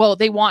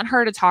they want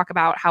her to talk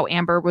about how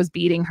Amber was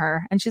beating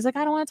her. And she's like,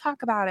 I don't want to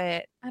talk about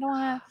it. I don't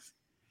want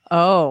to.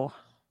 Oh,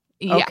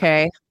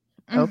 okay.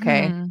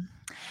 Okay.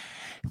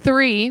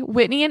 3,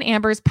 Whitney and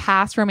Amber's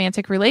past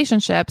romantic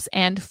relationships.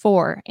 And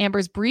 4,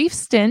 Amber's brief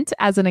stint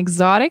as an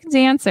exotic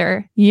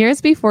dancer years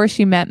before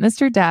she met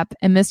Mr. Depp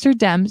and Mr.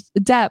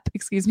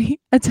 Depp,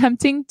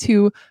 attempting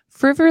to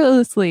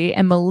frivolously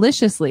and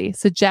maliciously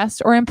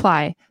suggest or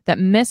imply that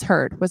Miss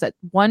Heard was at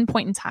one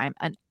point in time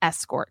an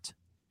escort.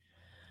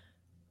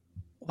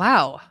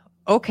 Wow.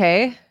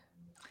 Okay.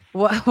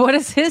 What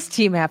does his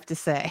team have to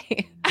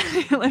say?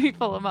 Let me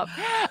pull him up.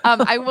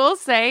 I will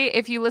say,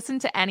 if you listen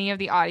to any of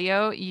the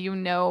audio,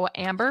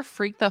 Amber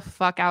freaked the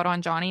fuck out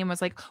on Johnny and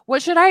was like,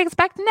 what should I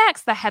expect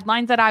next? The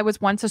headlines that I was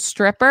once a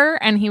stripper.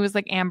 And he was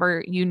like,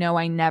 Amber,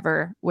 I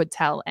never would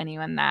tell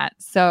anyone that.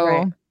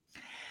 So,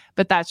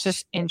 but that's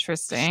just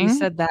interesting. She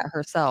said that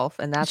herself.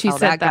 And that's how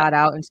that got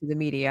out into the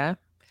media.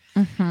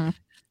 Mm-hmm.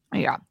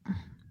 Yeah.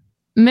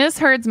 Ms.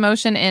 Heard's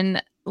motion in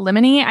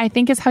limine, I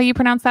think is how you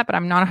pronounce that, but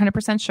I'm not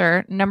 100%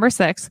 sure. Number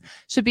 6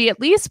 should be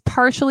at least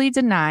partially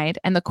denied,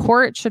 and the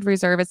court should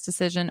reserve its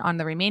decision on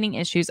the remaining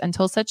issues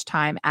until such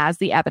time as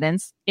the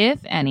evidence, if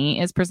any,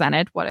 is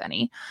presented. What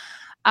any?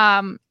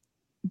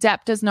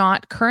 Depp does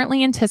not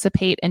currently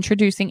anticipate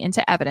introducing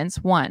into evidence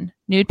 1,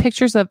 nude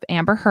pictures of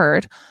Amber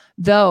Heard,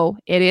 though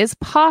it is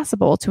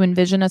possible to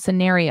envision a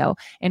scenario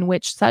in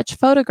which such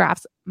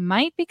photographs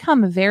might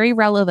become very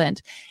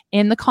relevant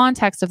in the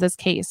context of this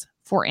case.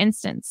 For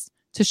instance,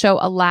 to show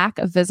a lack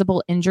of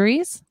visible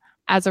injuries,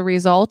 as a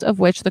result of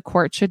which the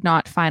court should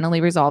not finally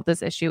resolve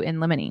this issue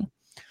in limine.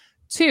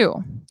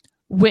 2,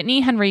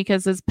 Whitney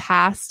Henriquez's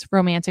past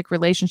romantic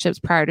relationships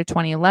prior to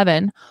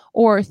 2011.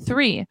 Or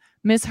 3,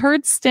 Miss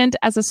Heard's stint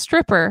as a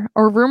stripper,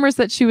 or rumors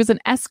that she was an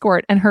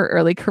escort in her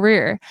early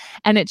career.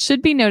 And it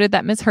should be noted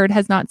that Miss Heard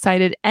has not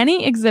cited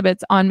any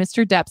exhibits on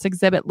Mr. Depp's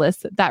exhibit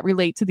list that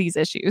relate to these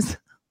issues.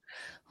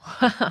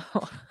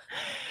 Wow.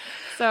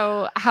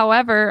 So,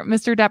 however,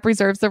 Mr. Depp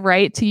reserves the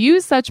right to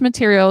use such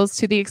materials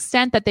to the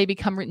extent that they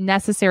become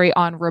necessary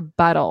on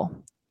rebuttal.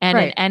 And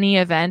in any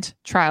event,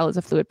 trial is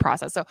a fluid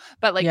process. So,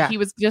 but like he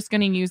was just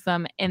going to use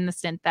them in the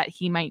stint that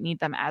he might need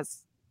them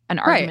as an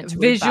argument to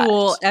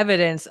visual rebut.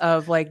 evidence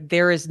of like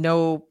there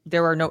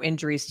are no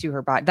injuries to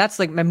her body. That's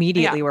like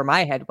immediately where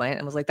my head went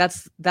and was like,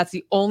 that's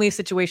the only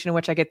situation in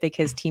which I could think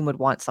his team would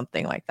want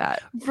something like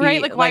that,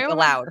 right? Like why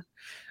allowed.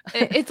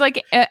 It's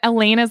like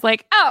Elaine is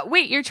like, oh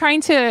wait, you're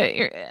trying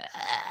to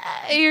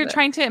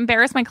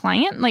embarrass my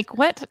client. Like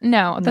what?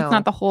 No, that's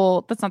not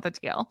the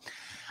deal.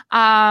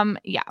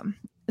 Yeah.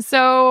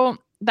 So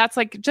that's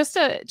like just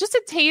a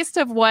taste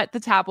of what the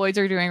tabloids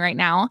are doing right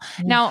now.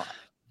 Now,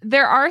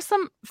 there are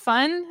some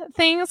fun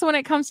things when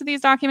it comes to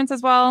these documents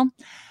as well.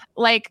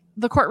 Like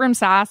the courtroom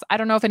sass. I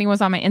don't know if anyone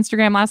was on my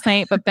Instagram last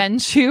night, but Ben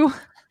Chu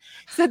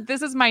said,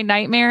 "This is my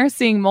nightmare,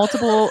 seeing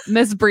multiple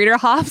Miss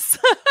Breederhoffs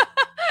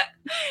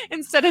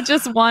instead of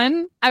just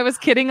one." I was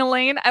kidding,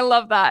 Elaine. I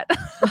love that.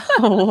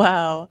 Oh,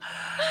 wow.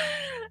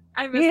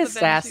 I miss he the is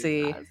Ben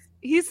sassy. Chu.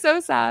 He's so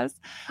sass.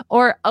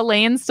 Or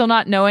Elaine still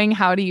not knowing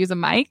how to use a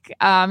mic.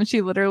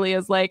 She literally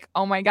is like,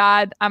 "Oh my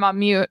God, I'm on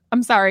mute.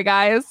 I'm sorry,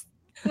 guys."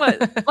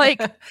 What?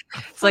 Like,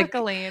 it's like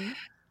Elaine.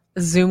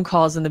 Zoom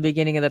calls in the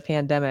beginning of the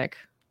pandemic.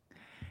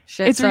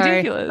 Shit, it's sorry.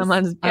 ridiculous. I'm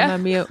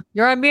on mute.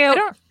 You're on mute.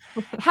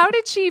 How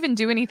did she even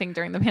do anything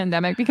during the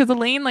pandemic? Because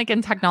Elaine, like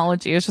in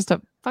technology, is just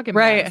a fucking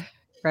mess.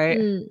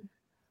 Right.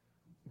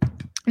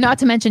 Not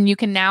to mention, you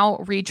can now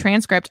read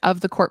transcript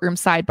of the courtroom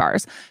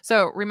sidebars.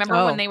 So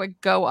remember when they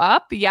would go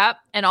up? Yep.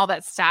 And all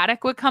that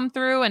static would come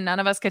through and none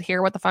of us could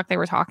hear what the fuck they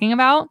were talking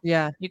about.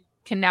 Yeah. You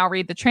can now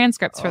read the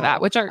transcripts for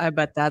that, which are... I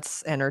bet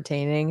that's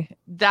entertaining.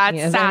 That's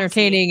as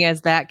entertaining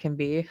as that can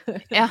be.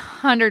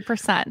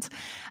 100%.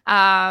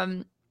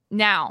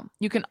 Now,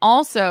 you can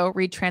also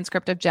read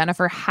transcript of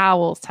Jennifer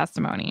Howell's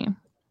testimony.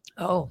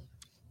 Oh.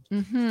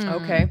 Mm-hmm.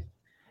 Okay.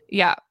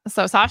 Yeah.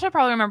 So Sasha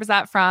probably remembers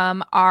that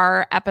from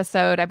our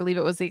episode. I believe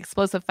it was the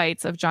explosive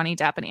fights of Johnny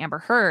Depp and Amber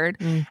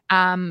Heard.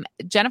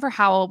 Jennifer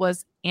Howell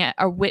was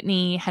a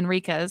Whitney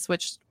Henriquez,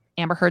 which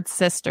Amber Heard's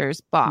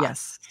sister's boss.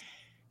 Yes.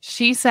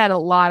 She said a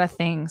lot of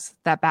things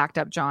that backed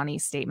up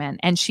Johnny's statement.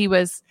 And she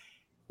was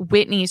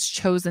Whitney's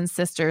chosen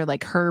sister,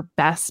 like her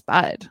best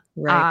bud.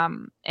 Right.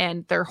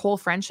 And their whole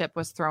friendship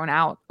was thrown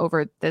out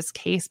over this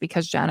case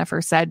because Jennifer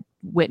said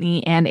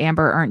Whitney and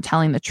Amber aren't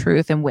telling the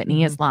truth and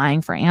Whitney is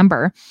lying for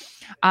Amber.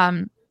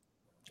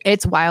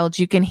 It's wild.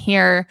 You can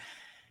hear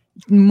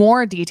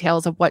more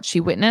details of what she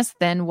witnessed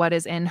than what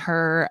is in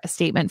her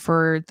statement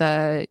for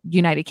the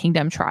United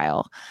Kingdom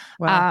trial.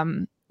 Wow.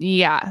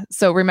 Yeah.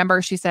 So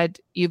remember, she said,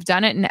 "You've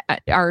done it,"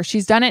 or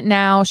she's done it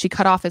now. She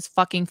cut off his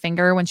fucking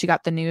finger when she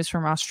got the news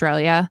from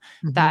Australia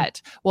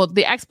that, well,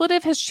 the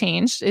expletive has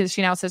changed.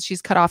 She now says she's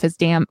cut off his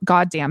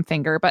goddamn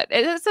finger, but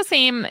it's the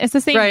same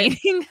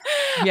meaning.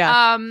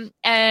 Yeah.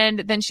 And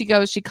then she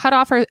goes, she cut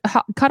off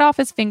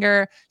his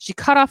finger. She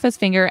cut off his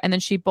finger, and then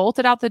she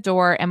bolted out the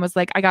door and was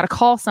like, "I got to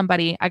call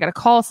somebody. I got to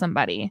call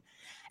somebody."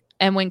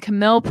 And when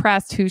Camille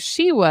pressed who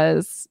she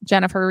was,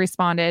 Jennifer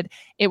responded,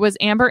 "It was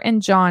Amber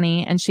and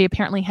Johnny, and she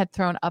apparently had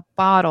thrown a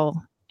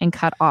bottle and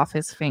cut off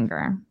his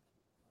finger."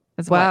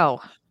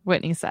 Wow.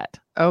 Whitney said.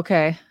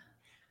 Okay.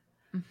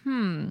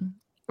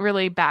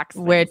 Really backs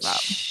things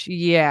up.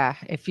 Yeah.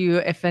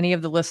 If any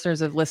of the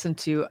listeners have listened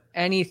to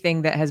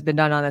anything that has been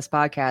done on this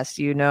podcast,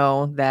 you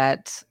know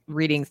that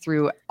reading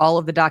through all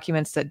of the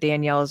documents that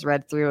Danielle has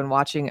read through and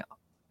watching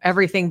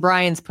everything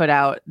Brian's put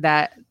out,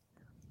 that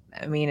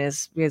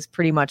is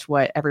pretty much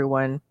what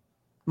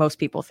most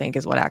people think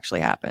is what actually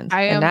happened.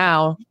 And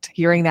now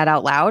hearing that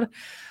out loud.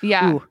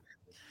 Yeah. Ooh.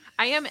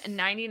 I am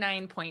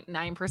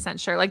 99.9%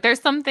 sure. Like there's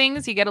some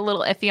things you get a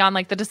little iffy on,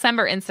 like the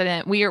December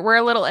incident. We're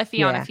a little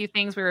iffy on a few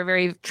things. We were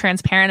very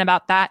transparent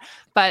about that,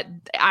 but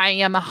I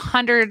am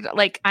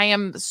I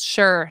am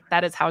sure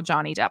that is how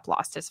Johnny Depp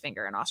lost his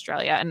finger in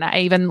Australia. And I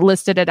even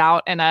listed it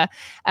out in a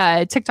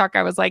TikTok.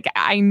 I was like,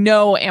 I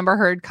know Amber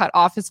Heard cut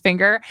off his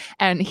finger,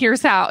 and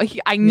here's how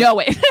I know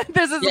it.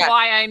 This is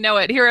why I know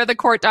it. Here are the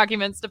court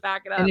documents to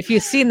back it up. And if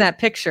you've seen that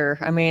picture,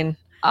 you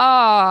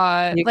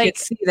could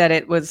see that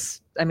it was,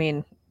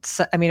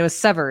 it was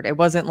severed. It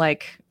wasn't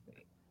like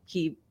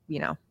he,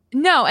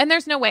 No, and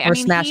there's no way. Or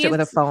smashed it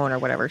with a phone or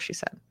whatever she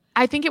said.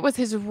 I think it was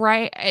his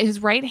right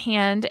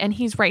hand, and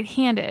he's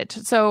right-handed.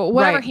 So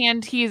whatever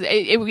hand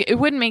it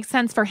wouldn't make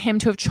sense for him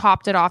to have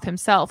chopped it off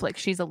himself, like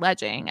she's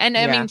alleging.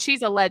 And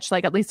she's alleged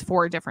like at least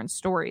 4 different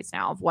stories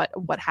now of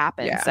what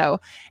happened. Yeah. So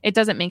it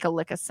doesn't make a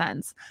lick of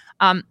sense.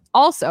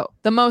 Also,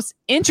 the most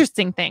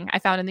interesting thing I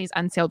found in these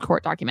unsealed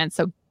court documents.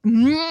 So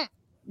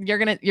you're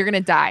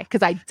gonna die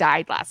because I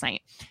died last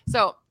night.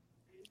 So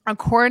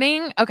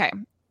according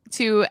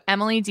to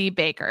Emily D.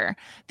 Baker,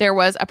 there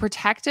was a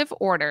protective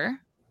order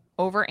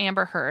over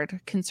Amber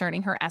Heard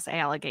concerning her SA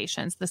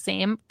allegations, the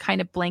same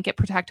kind of blanket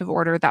protective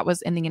order that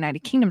was in the United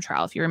Kingdom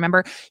trial. If you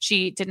remember,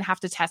 she didn't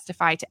have to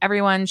testify to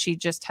everyone. She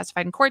just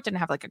testified in court, didn't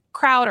have like a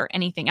crowd or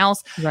anything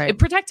else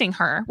protecting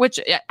her, which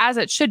as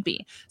it should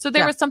be. So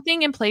there was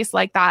something in place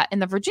like that in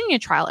the Virginia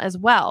trial as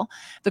well.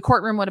 The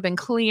courtroom would have been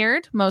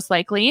cleared, most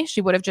likely.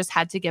 She would have just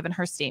had to given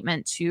her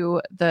statement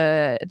to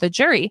the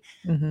jury.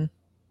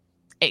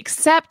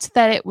 except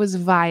that it was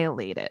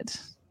violated.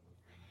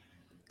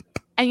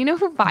 And you know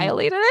who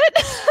violated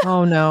it?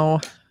 Oh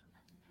no.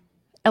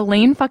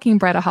 Elaine fucking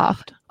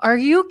Bredehoft. Are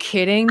you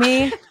kidding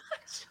me?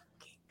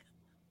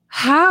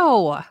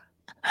 How?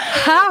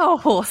 How?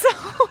 So,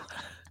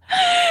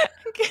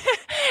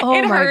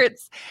 it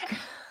hurts.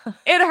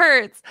 It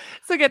hurts.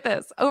 So get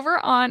this. Over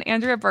on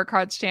Andrea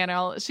Burkhart's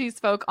channel, she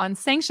spoke on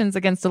sanctions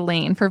against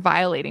Elaine for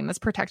violating this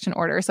protection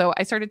order. So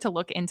I started to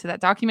look into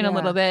that document a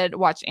little bit,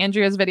 watch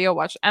Andrea's video,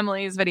 watch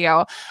Emily's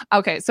video.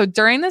 Okay, so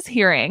during this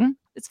hearing,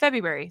 it's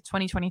February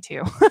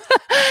 2022.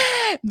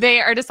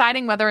 They are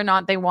deciding whether or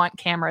not they want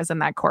cameras in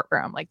that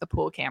courtroom, like the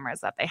pool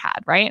cameras that they had,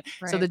 right?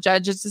 So the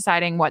judge is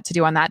deciding what to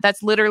do on that.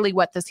 That's literally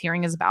what this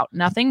hearing is about.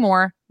 Nothing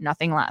more,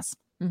 nothing less.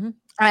 Mm-hmm.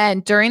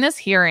 And during this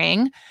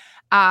hearing,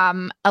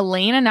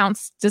 Elaine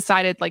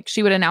decided like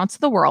she would announce to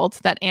the world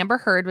that Amber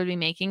Heard would be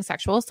making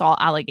sexual assault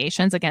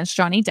allegations against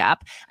Johnny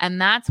Depp.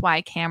 And that's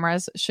why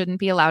cameras shouldn't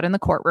be allowed in the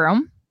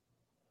courtroom.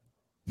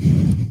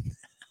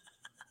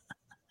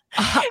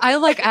 I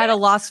like at a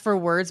loss for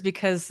words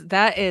because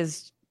that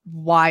is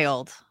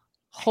wild.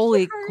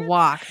 Holy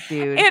guac,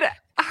 dude. It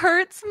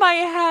hurts my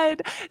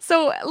head.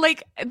 So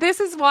like, this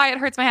is why it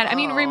hurts my head. I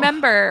mean,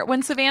 remember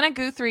when Savannah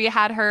Guthrie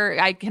had her,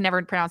 I can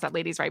never pronounce that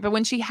lady's right, but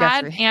when she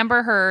had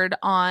Amber Heard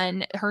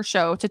on her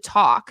show to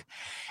talk,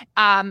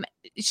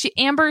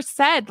 Amber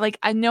said like,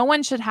 no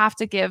one should have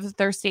to give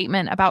their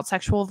statement about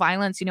sexual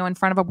violence, in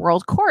front of a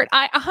world court.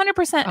 I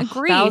 100%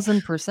 agree.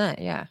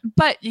 1,000%. Yeah.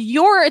 But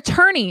your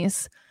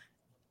attorneys,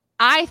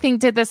 I think,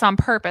 did this on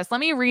purpose.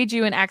 Let me read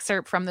you an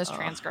excerpt from this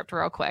transcript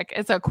real quick.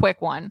 It's a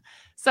quick one.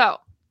 So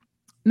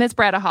Ms.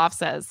 Bredehoft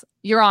says,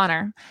 Your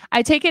Honor,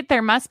 I take it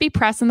there must be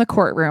press in the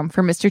courtroom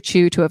for Mr.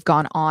 Chu to have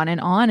gone on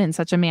and on in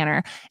such a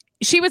manner.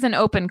 She was in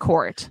open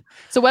court.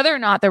 So whether or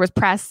not there was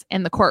press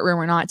in the courtroom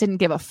or not, didn't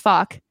give a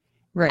fuck.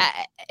 Right.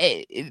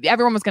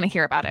 Everyone was going to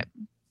hear about it.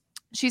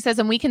 She says,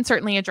 and we can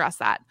certainly address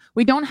that.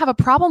 We don't have a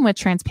problem with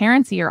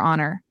transparency, Your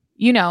Honor.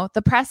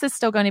 The press is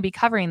still going to be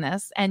covering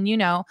this. And,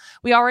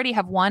 we already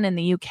have one in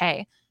the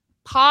UK.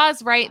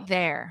 Pause right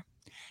there.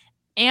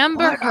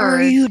 Amber Heard. What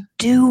are you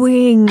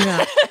doing?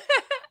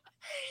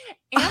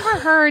 Amber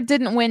Heard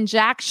didn't win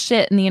jack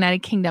shit in the United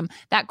Kingdom.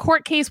 That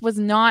court case was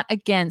not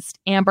against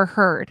Amber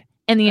Heard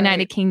in the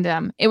United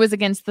Kingdom. It was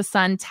against the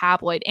Sun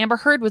tabloid. Amber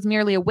Heard was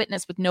merely a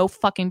witness with no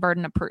fucking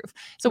burden of proof.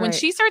 So when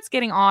she starts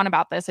getting on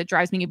about this, it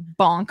drives me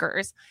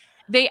bonkers.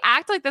 They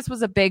act like this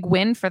was a big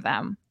win for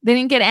them. They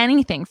didn't get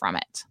anything from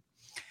it.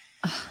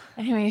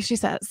 Anyway, she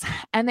says,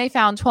 and they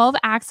found 12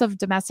 acts of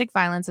domestic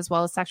violence as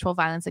well as sexual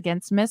violence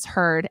against Miss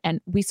Heard.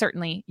 And we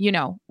certainly,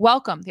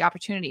 welcome the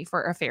opportunity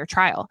for a fair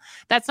trial.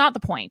 That's not the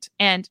point.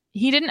 And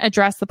he didn't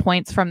address the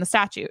points from the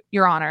statute,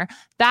 Your Honor.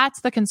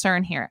 That's the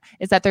concern here,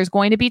 is that there's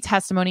going to be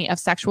testimony of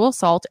sexual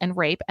assault and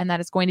rape, and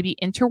that is going to be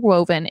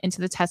interwoven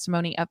into the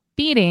testimony of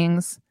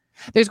beatings.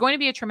 There's going to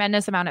be a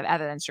tremendous amount of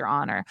evidence, Your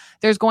Honor.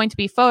 There's going to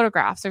be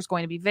photographs. There's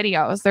going to be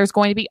videos. There's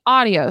going to be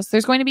audios.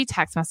 There's going to be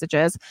text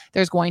messages.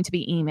 There's going to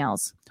be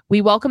emails. We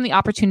welcome the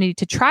opportunity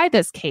to try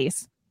this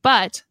case,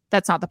 but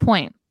that's not the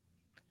point.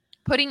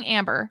 Putting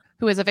Amber,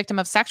 who is a victim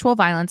of sexual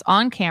violence,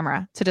 on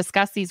camera to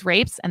discuss these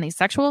rapes and these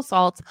sexual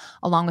assaults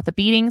along with the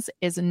beatings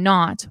is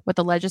not what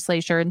the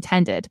legislature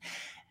intended.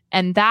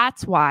 And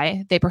that's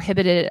why they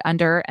prohibited it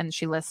under, and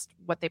she lists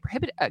what they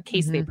prohibited, a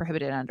case they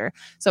prohibited it under.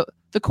 So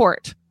the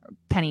court,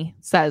 Penny,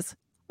 says,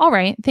 all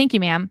right, thank you,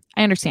 ma'am.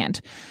 I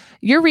understand.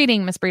 You're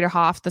reading, Ms.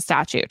 Bredehoft, the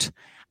statute.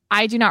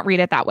 I do not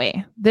read it that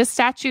way. This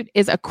statute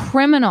is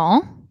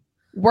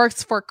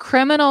works for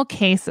criminal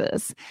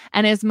cases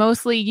and is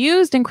mostly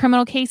used in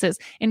criminal cases.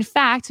 In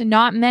fact,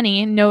 not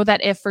many know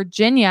that if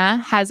Virginia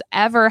has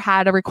ever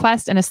had a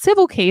request in a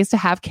civil case to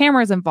have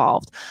cameras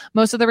involved.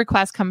 Most of the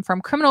requests come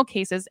from criminal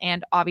cases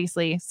and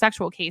obviously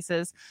sexual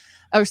cases,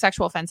 or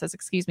sexual offenses,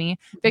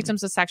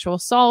 Victims of sexual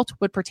assault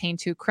would pertain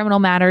to criminal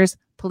matters,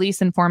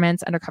 police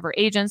informants, undercover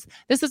agents.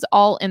 This is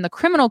all in the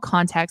criminal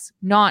context,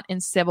 not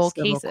in civil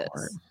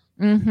cases.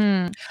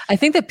 Mm-hmm. I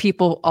think that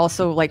people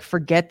also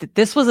forget that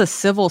this was a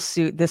civil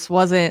suit. This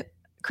wasn't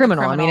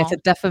criminal. I mean, it's a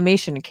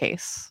defamation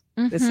case.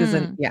 This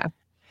isn't,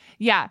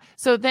 Yeah.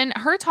 So then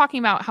her talking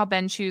about how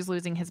Ben Chu's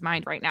losing his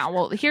mind right now.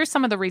 Well, here's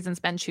some of the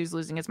reasons Ben Chu's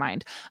losing his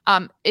mind.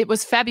 It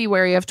was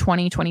February of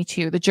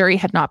 2022. The jury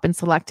had not been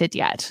selected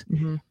yet.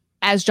 Mm-hmm.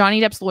 As Johnny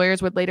Depp's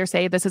lawyers would later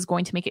say, this is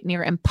going to make it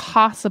near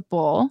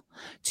impossible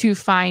to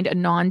find a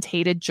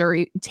non-tainted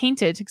jury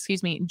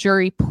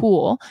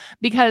pool,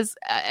 because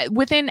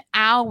within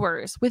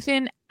hours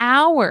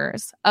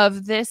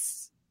of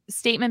this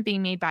statement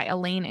being made by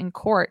Elaine in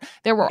court,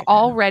 there were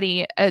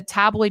already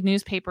tabloid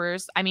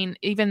newspapers. I mean,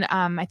 even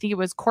I think it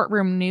was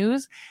Courtroom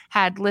News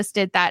had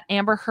listed that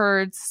Amber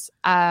Heard's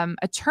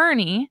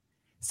attorney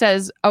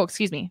says,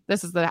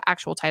 this is the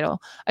actual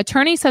title.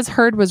 Attorney says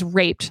Heard was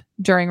raped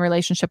during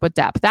relationship with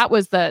Depp. That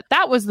was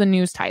the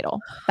news title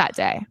that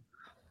day.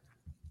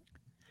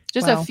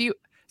 Just a few.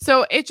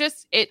 So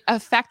it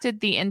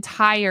affected the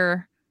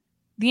entire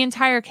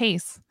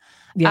case.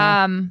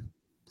 Yeah.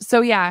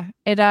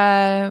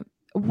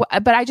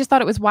 but I just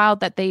thought it was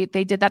wild that they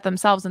did that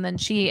themselves. And then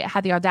she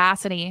had the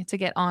audacity to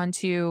get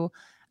onto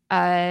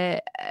an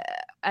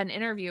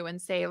interview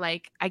and say,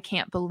 like, I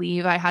can't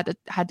believe I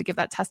had to give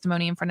that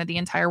testimony in front of the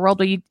entire world.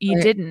 But you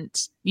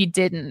didn't.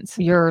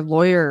 Your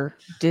lawyer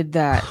did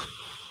that.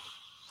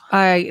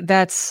 I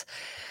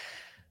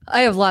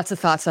have lots of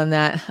thoughts on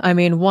that. I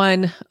mean,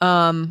 one,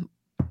 I'm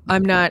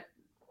not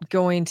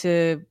going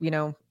to,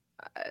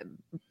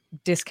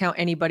 discount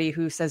anybody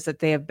who says that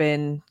they have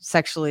been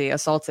sexually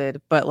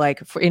assaulted, but like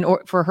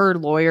for her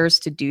lawyers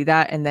to do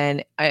that and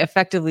then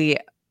effectively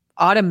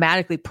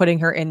automatically putting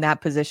her in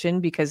that position,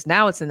 because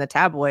now it's in the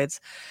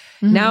tabloids.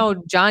 Mm-hmm. Now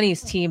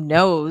Johnny's team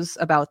knows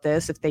about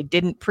this. If they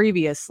didn't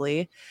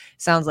previously,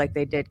 sounds like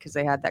they did because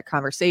they had that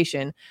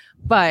conversation,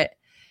 but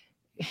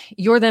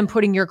you're then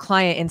putting your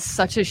client in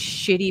such a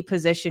shitty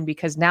position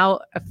because now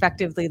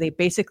effectively they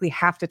basically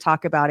have to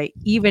talk about it,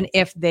 even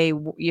if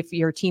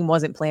your team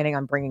wasn't planning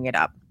on bringing it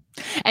up.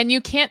 And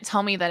you can't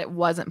tell me that it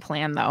wasn't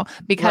planned, though,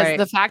 because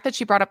the fact that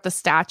she brought up the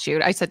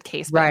statute, I said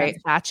case, but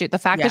statute, the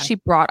fact that she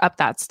brought up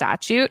that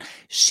statute,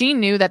 she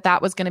knew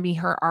that was going to be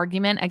her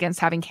argument against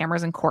having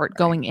cameras in court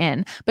going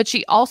in. But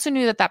she also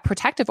knew that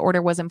protective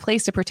order was in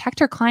place to protect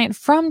her client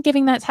from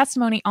giving that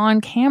testimony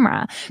on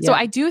camera. Yeah. So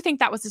I do think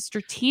that was a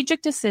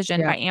strategic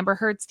decision by Amber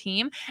Heard's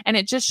team. And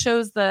it just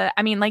shows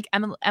like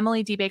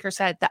Emily D. Baker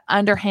said, the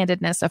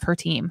underhandedness of her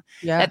team,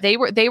 that they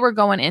were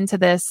going into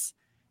this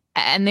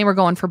and they were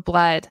going for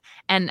blood.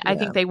 And I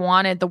think they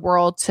wanted the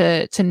world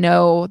to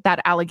know that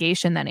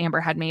allegation that Amber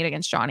had made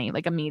against Johnny,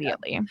 like,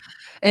 immediately.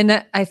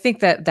 And I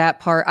think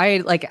that part,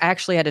 I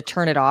actually had to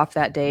turn it off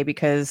that day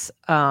because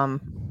I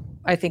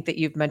think that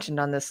you've mentioned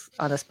on this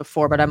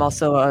before, but I'm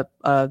also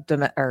a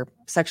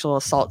sexual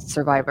assault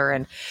survivor.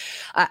 And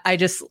I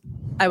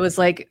was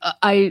like,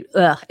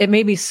 it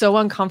made me so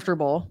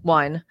uncomfortable,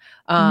 one.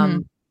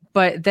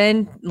 But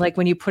then, like,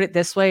 when you put it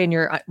this way and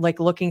you're like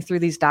looking through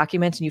these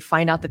documents and you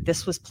find out that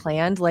this was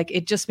planned, like,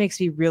 it just makes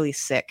me really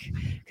sick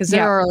because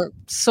there are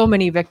so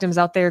many victims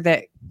out there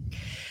that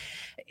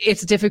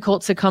it's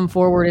difficult to come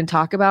forward and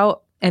talk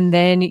about. And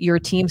then your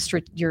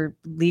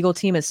legal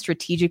team is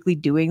strategically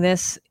doing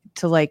this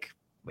to, like,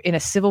 in a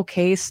civil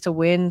case to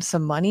win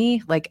some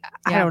money. Like,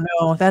 I don't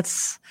know.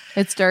 It's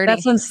dirty.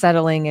 That's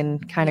unsettling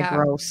and kind of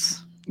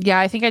gross. Yeah,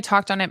 I think I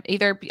talked on it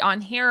either on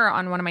here or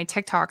on one of my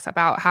TikToks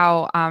about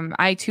how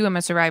I too am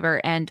a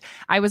survivor, and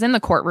I was in the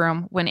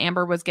courtroom when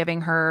Amber was giving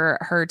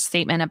her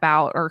statement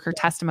about, or her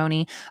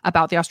testimony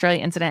about, the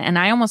Australia incident, and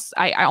I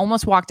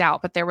almost walked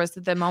out, but there was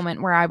the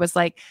moment where I was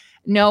like,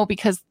 no,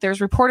 because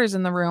there's reporters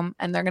in the room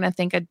and they're going to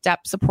think a Depp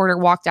supporter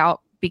walked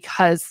out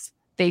because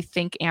they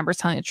think Amber's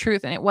telling the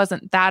truth. And it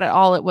wasn't that at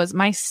all. It was,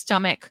 my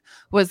stomach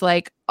was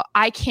like,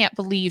 I can't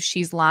believe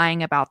she's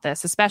lying about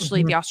this,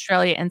 especially the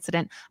Australia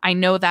incident. I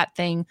know that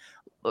thing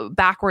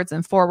backwards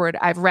and forward.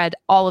 I've read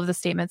all of the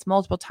statements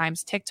multiple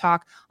times,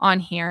 TikTok, on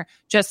here.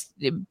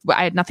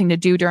 I had nothing to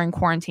do during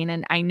quarantine.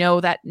 And I know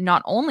that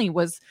not only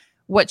was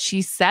what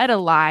she said a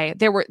lie,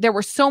 there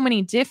were so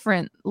many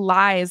different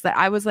lies that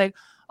I was like,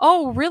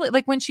 oh, really?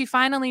 Like, when she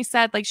finally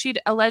said, like, she'd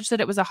alleged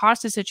that it was a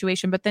hostage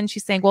situation, but then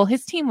she's saying, well,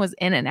 his team was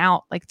in and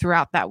out, like,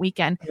 throughout that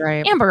weekend.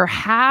 Right. Amber,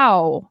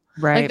 how?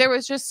 Right. Like, there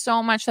was just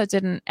so much that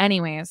didn't.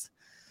 Anyways,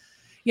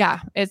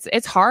 yeah,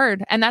 it's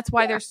hard. And that's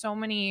why there's so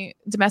many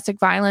domestic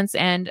violence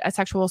and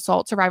sexual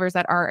assault survivors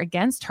that are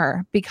against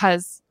her,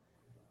 because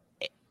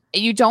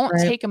you don't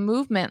take a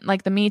movement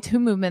like the Me Too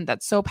movement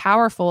that's so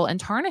powerful and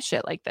tarnish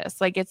it like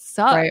this. Like, it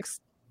sucks. Right.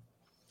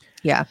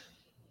 Yeah.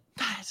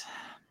 God.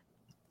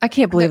 I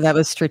can't believe that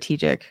was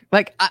strategick.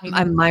 Like,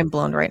 I'm mind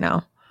blown right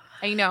now.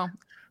 I know.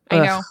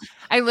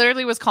 I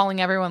literally was calling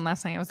everyone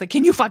last night. I was like,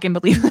 can you fucking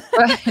believe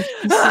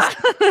that?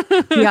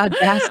 The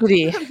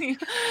audacity.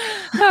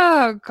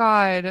 Oh,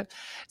 God.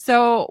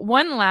 So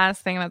one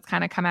last thing that's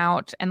kind of come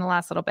out in the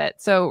last little bit.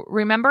 So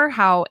remember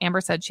how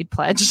Amber said she'd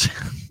pledged?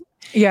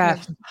 Yeah.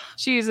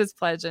 She uses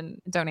pledge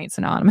and donates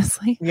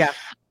anonymously. Yeah.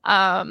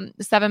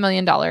 $7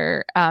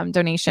 million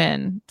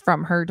donation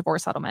from her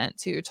divorce settlement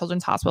to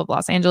Children's Hospital of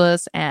Los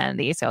Angeles and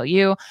the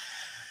ACLU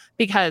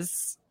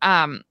because,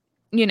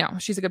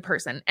 she's a good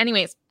person.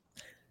 Anyways,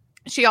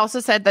 she also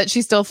said that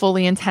she still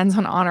fully intends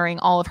on honoring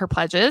all of her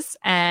pledges.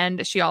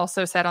 And she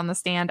also said on the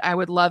stand, I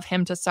would love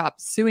him to stop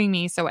suing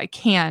me so I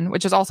can,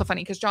 which is also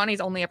funny because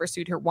Johnny's only ever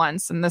sued her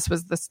once. And this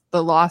was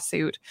the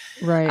lawsuit.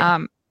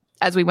 Right.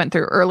 As we went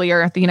through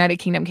earlier, the United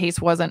Kingdom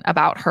case wasn't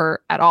about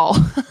her at all.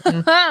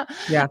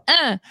 Yeah.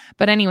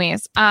 But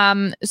anyways,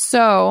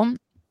 so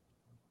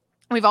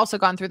we've also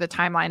gone through the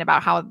timeline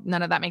about how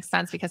none of that makes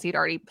sense because he'd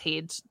already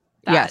paid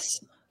that.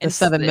 Yes. The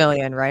 $7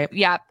 million, right?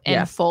 Yeah.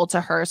 In full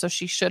to her. So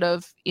she should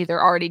have either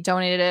already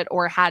donated it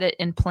or had it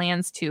in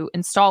plans to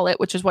install it,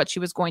 which is what she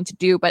was going to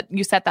do. But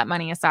you set that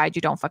money aside.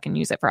 You don't fucking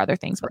use it for other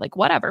things, but like,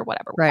 whatever.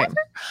 Right.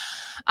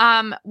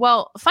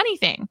 Well, funny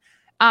thing.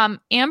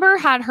 Amber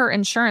had her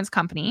insurance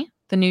company,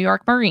 the New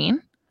York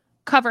Marine,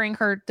 covering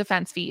her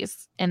defense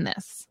fees in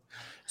this.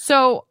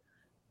 So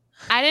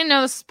I didn't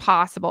know this was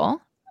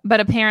possible But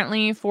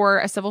apparently for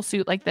a civil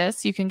suit like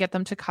this, you can get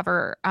them to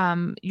cover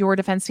your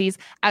defense fees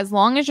as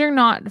long as you're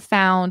not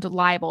found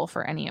liable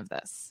for any of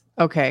this.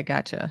 Okay,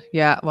 gotcha.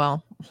 Yeah,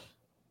 well,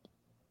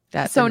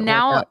 that so didn't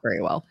now work out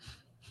very well.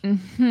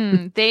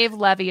 They've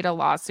levied a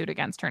lawsuit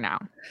against her now.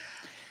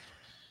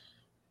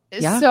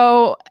 Yeah.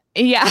 So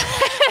yeah.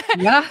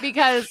 Yeah.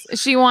 Because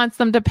she wants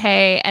them to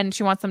pay, and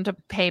she wants them to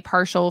pay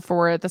partial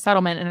for the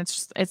settlement, and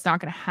it's not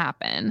going to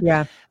happen.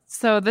 Yeah.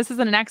 So this is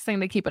the next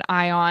thing to keep an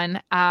eye on.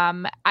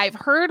 I've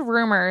heard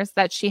rumors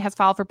that she has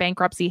filed for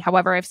bankruptcy.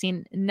 However, I've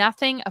seen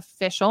nothing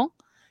official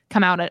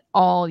come out at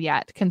all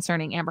yet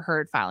concerning Amber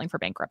Heard filing for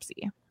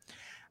bankruptcy.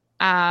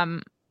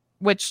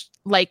 Which,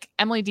 like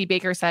Emily D.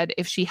 Baker said,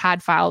 if she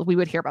had filed, we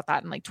would hear about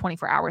that in like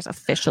 24 hours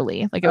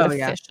officially. Like it would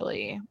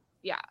officially.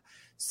 Yeah.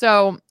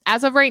 So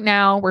as of right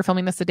now, we're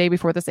filming this the day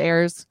before this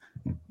airs.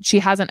 She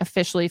hasn't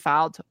officially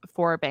filed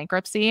for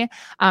bankruptcy.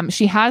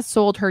 She has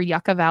sold her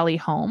Yucca Valley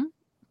home.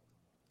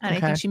 And I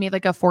think she made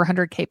like a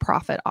 $400K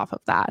profit off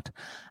of that.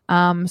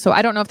 So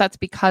I don't know if that's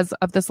because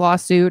of this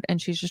lawsuit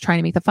and she's just trying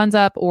to make the funds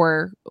up,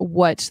 or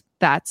what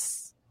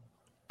that's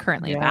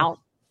currently about.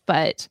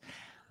 But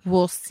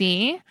we'll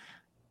see.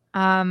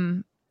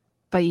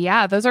 But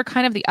yeah, those are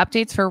kind of the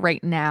updates for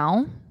right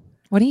now.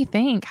 What do you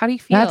think? How do you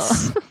feel?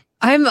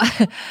 I'm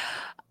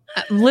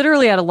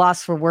literally at a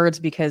loss for words,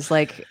 because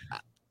like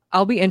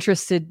I'll be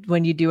interested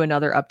when you do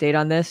another update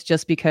on this,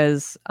 just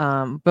because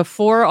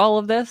before all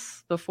of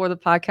this, before the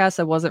podcast,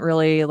 I wasn't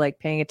really like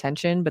paying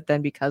attention. But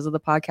then because of the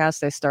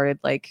podcast, I started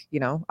like,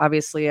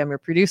 obviously I'm your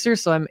producer.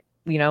 So I'm,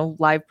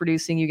 live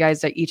producing you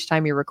guys at each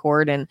time you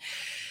record. And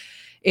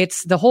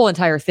it's the whole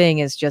entire thing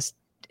is just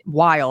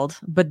wild.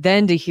 But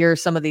then to hear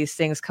some of these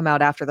things come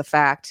out after the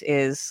fact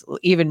is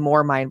even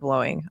more mind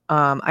blowing.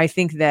 I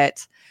think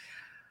that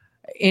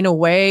in a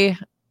way,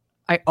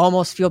 I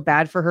almost feel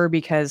bad for her,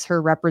 because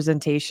her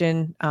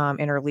representation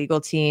in her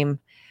legal team,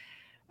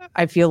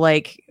 I feel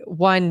like,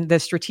 one, the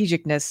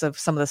strategicness of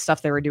some of the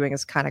stuff they were doing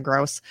is kind of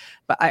gross.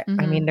 But I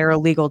mean, they're a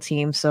legal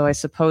team, so I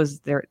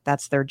suppose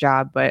that's their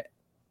job. But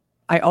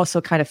I also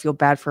kind of feel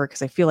bad for her,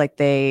 because I feel like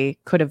they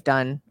could have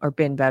done or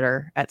been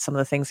better at some of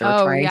the things they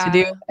were trying to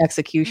do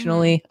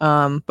executionally.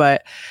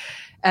 But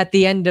at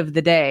the end of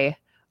the day,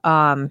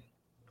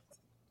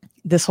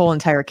 this whole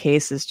entire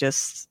case is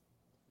just,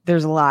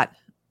 there's a lot.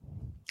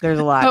 There's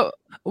a lot. Oh,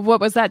 what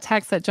was that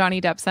text that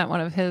Johnny Depp sent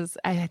one of his,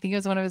 I think it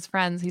was one of his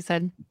friends. He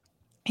said,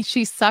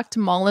 she sucked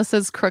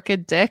Mollis's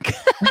crooked dick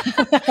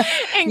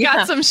and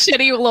got some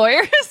shitty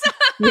lawyers.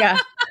 Yeah.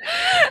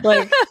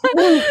 Like,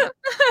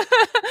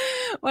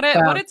 what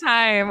a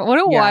time. What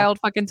a wild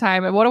fucking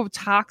time. And what a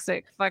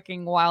toxic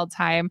fucking wild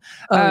time.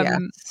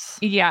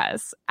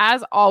 Yes.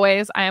 As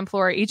always, I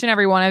implore each and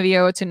every one of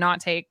you to not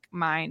take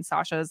mine,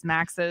 Sasha's,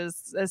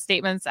 Max's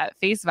statements at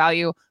face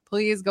value.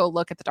 Please go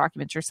look at the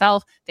documents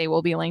yourself. They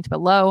will be linked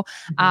below.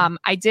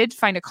 I did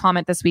find a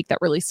comment this week that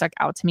really stuck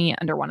out to me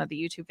under one of the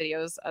YouTube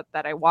videos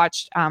that I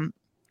watched.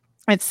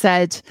 It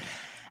said,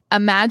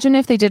 imagine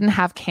if they didn't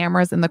have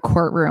cameras in the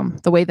courtroom,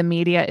 the way the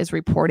media is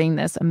reporting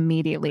this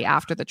immediately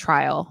after the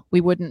trial,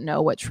 we wouldn't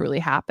know what truly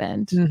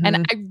happened.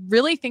 And I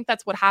really think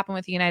that's what happened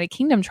with the United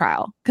Kingdom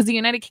trial, because the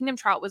United Kingdom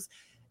trial was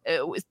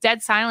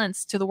dead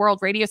silence to the world,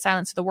 radio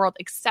silence to the world,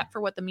 except for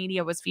what the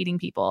media was feeding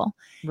people.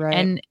 Right.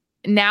 And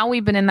now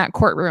we've been in that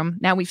courtroom.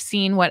 Now we've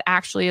seen what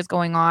actually is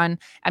going on.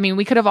 I mean,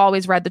 we could have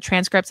always read the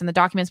transcripts and the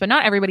documents, but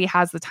not everybody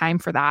has the time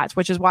for that,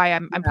 which is why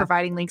I'm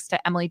providing links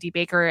to Emily D.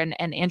 Baker and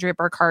Andrea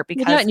Burkhart,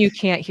 because you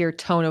can't hear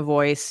tone of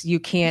voice. You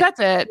can't.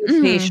 That's it.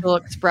 Facial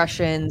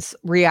expressions,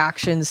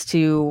 reactions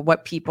to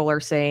what people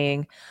are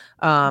saying.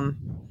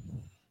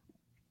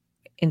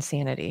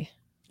 Insanity.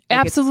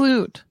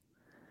 Absolute.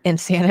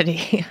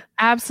 Insanity.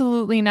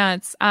 Absolutely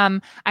nuts.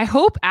 I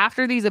hope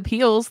after these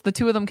appeals, the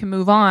two of them can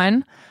move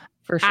on.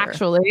 For sure.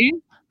 Actually.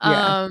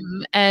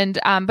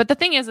 But the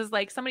thing is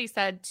like somebody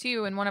said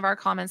too, in one of our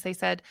comments, they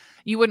said,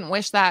 you wouldn't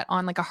wish that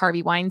on like a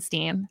Harvey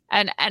Weinstein.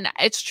 And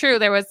it's true.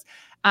 There was,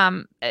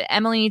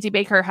 Emily D.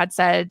 Baker had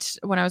said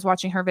when I was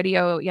watching her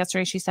video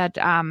yesterday, she said,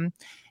 I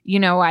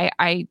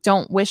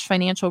don't wish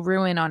financial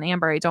ruin on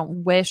Amber. I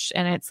don't wish.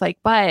 And it's like,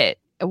 but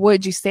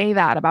would you say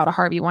that about a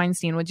Harvey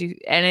Weinstein? Would you?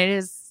 And it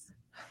is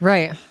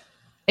right.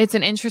 It's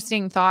an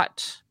interesting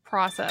thought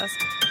process.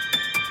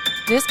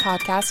 This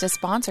podcast is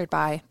sponsored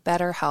by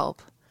BetterHelp.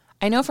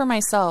 I know for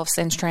myself,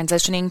 since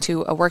transitioning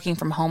to a working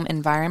from home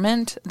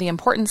environment, the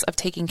importance of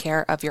taking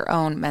care of your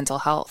own mental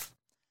health.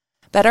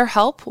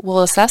 BetterHelp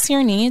will assess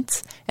your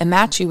needs and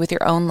match you with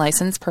your own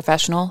licensed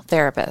professional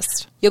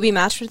therapist. You'll be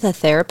matched with a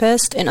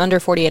therapist in under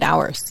 48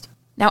 hours.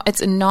 Now,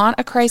 it's not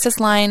a crisis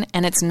line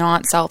and it's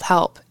not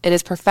self-help. It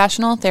is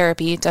professional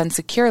therapy done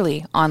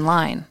securely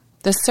online.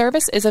 The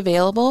service is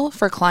available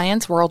for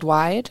clients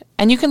worldwide,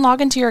 and you can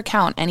log into your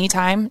account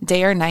anytime,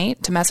 day or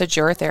night, to message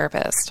your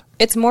therapist.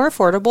 It's more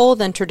affordable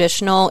than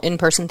traditional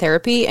in-person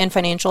therapy, and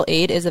financial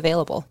aid is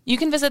available. You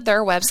can visit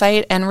their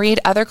website and read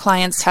other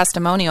clients'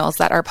 testimonials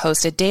that are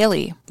posted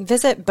daily.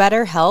 Visit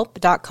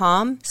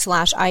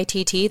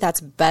betterhelp.com/ITT,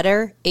 that's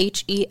better,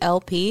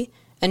 HELP,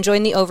 and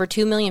join the over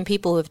 2 million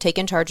people who have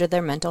taken charge of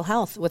their mental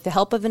health with the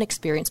help of an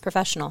experienced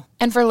professional.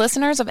 And for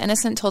listeners of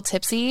Innocent Till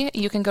Tipsy,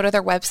 you can go to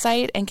their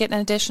website and get an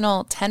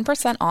additional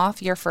 10%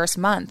 off your first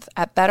month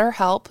at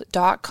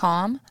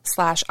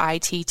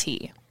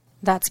betterhelp.com/ITT.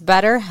 That's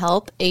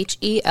BetterHelp,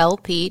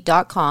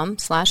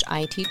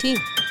 HELP.com/ITT.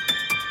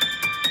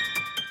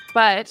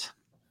 But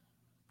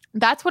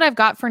that's what I've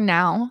got for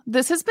now.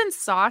 This has been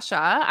Sasha.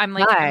 I'm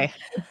like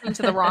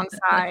into the wrong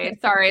side.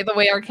 Sorry, the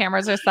way our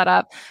cameras are set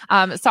up.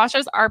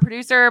 Sasha's our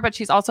producer, but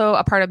she's also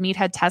a part of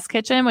Meathead Test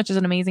Kitchen, which is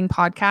an amazing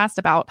podcast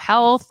about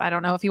health. I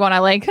don't know if you want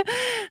to like.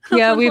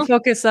 Yeah, we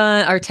focus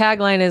on, our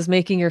tagline is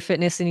making your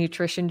fitness and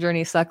nutrition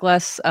journey suck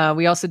less.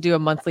 We also do a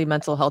monthly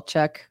mental health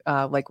check,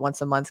 like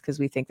once a month, because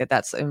we think that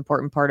that's an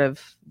important part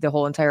of the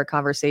whole entire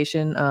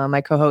conversation.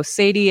 My co-host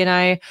Sadie and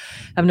I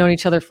have known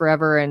each other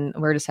forever, and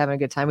we're just having a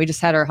good time. We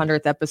just had our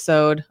 100th episode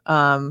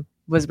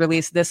was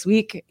released this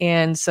week,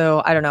 and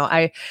so I don't know,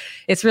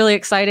 it's really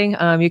exciting.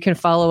 You can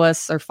follow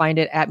us or find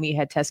it at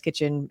Meathead Test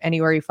Kitchen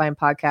anywhere you find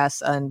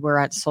podcasts, and we're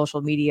on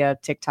social media,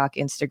 TikTok,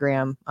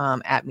 Instagram,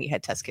 at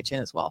Meathead Test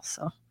Kitchen as well.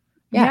 So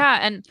yeah,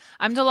 and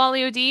I'm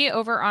Delali OD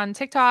over on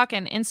TikTok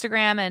and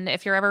Instagram. And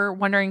if you're ever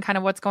wondering kind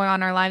of what's going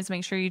on in our lives,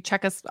 make sure you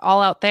check us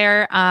all out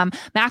there.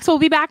 Max will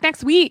be back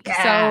next week.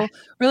 So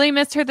really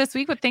missed her this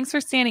week, but thanks for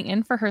standing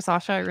in for her,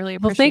 Sasha. I really appreciate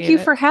it. Well, thank you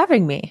for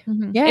having me.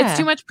 Mm-hmm. Yeah. It's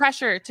too much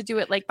pressure to do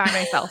it like by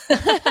myself.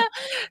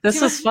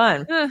 This was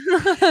fun.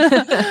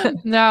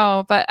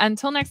 No, but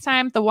until next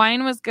time, the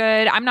wine was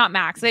good. I'm not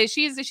Max.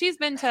 She's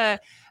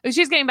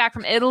getting back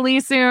from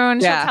Italy soon.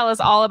 She'll tell us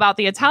all about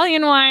the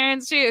Italian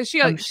wines. She's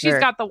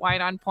got the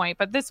wine on point,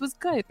 but this was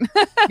good.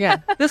 Yeah,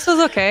 this was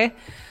okay.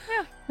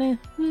 Yeah,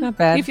 not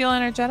bad. You feel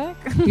energetic?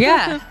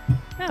 Yeah.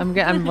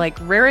 I'm like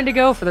raring to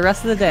go for the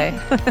rest of the day.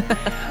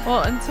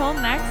 Well, until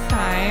next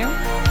time,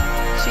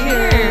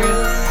 cheers.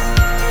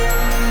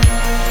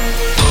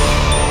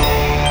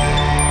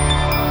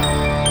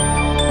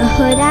 A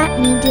Huda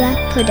Media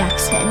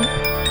Production.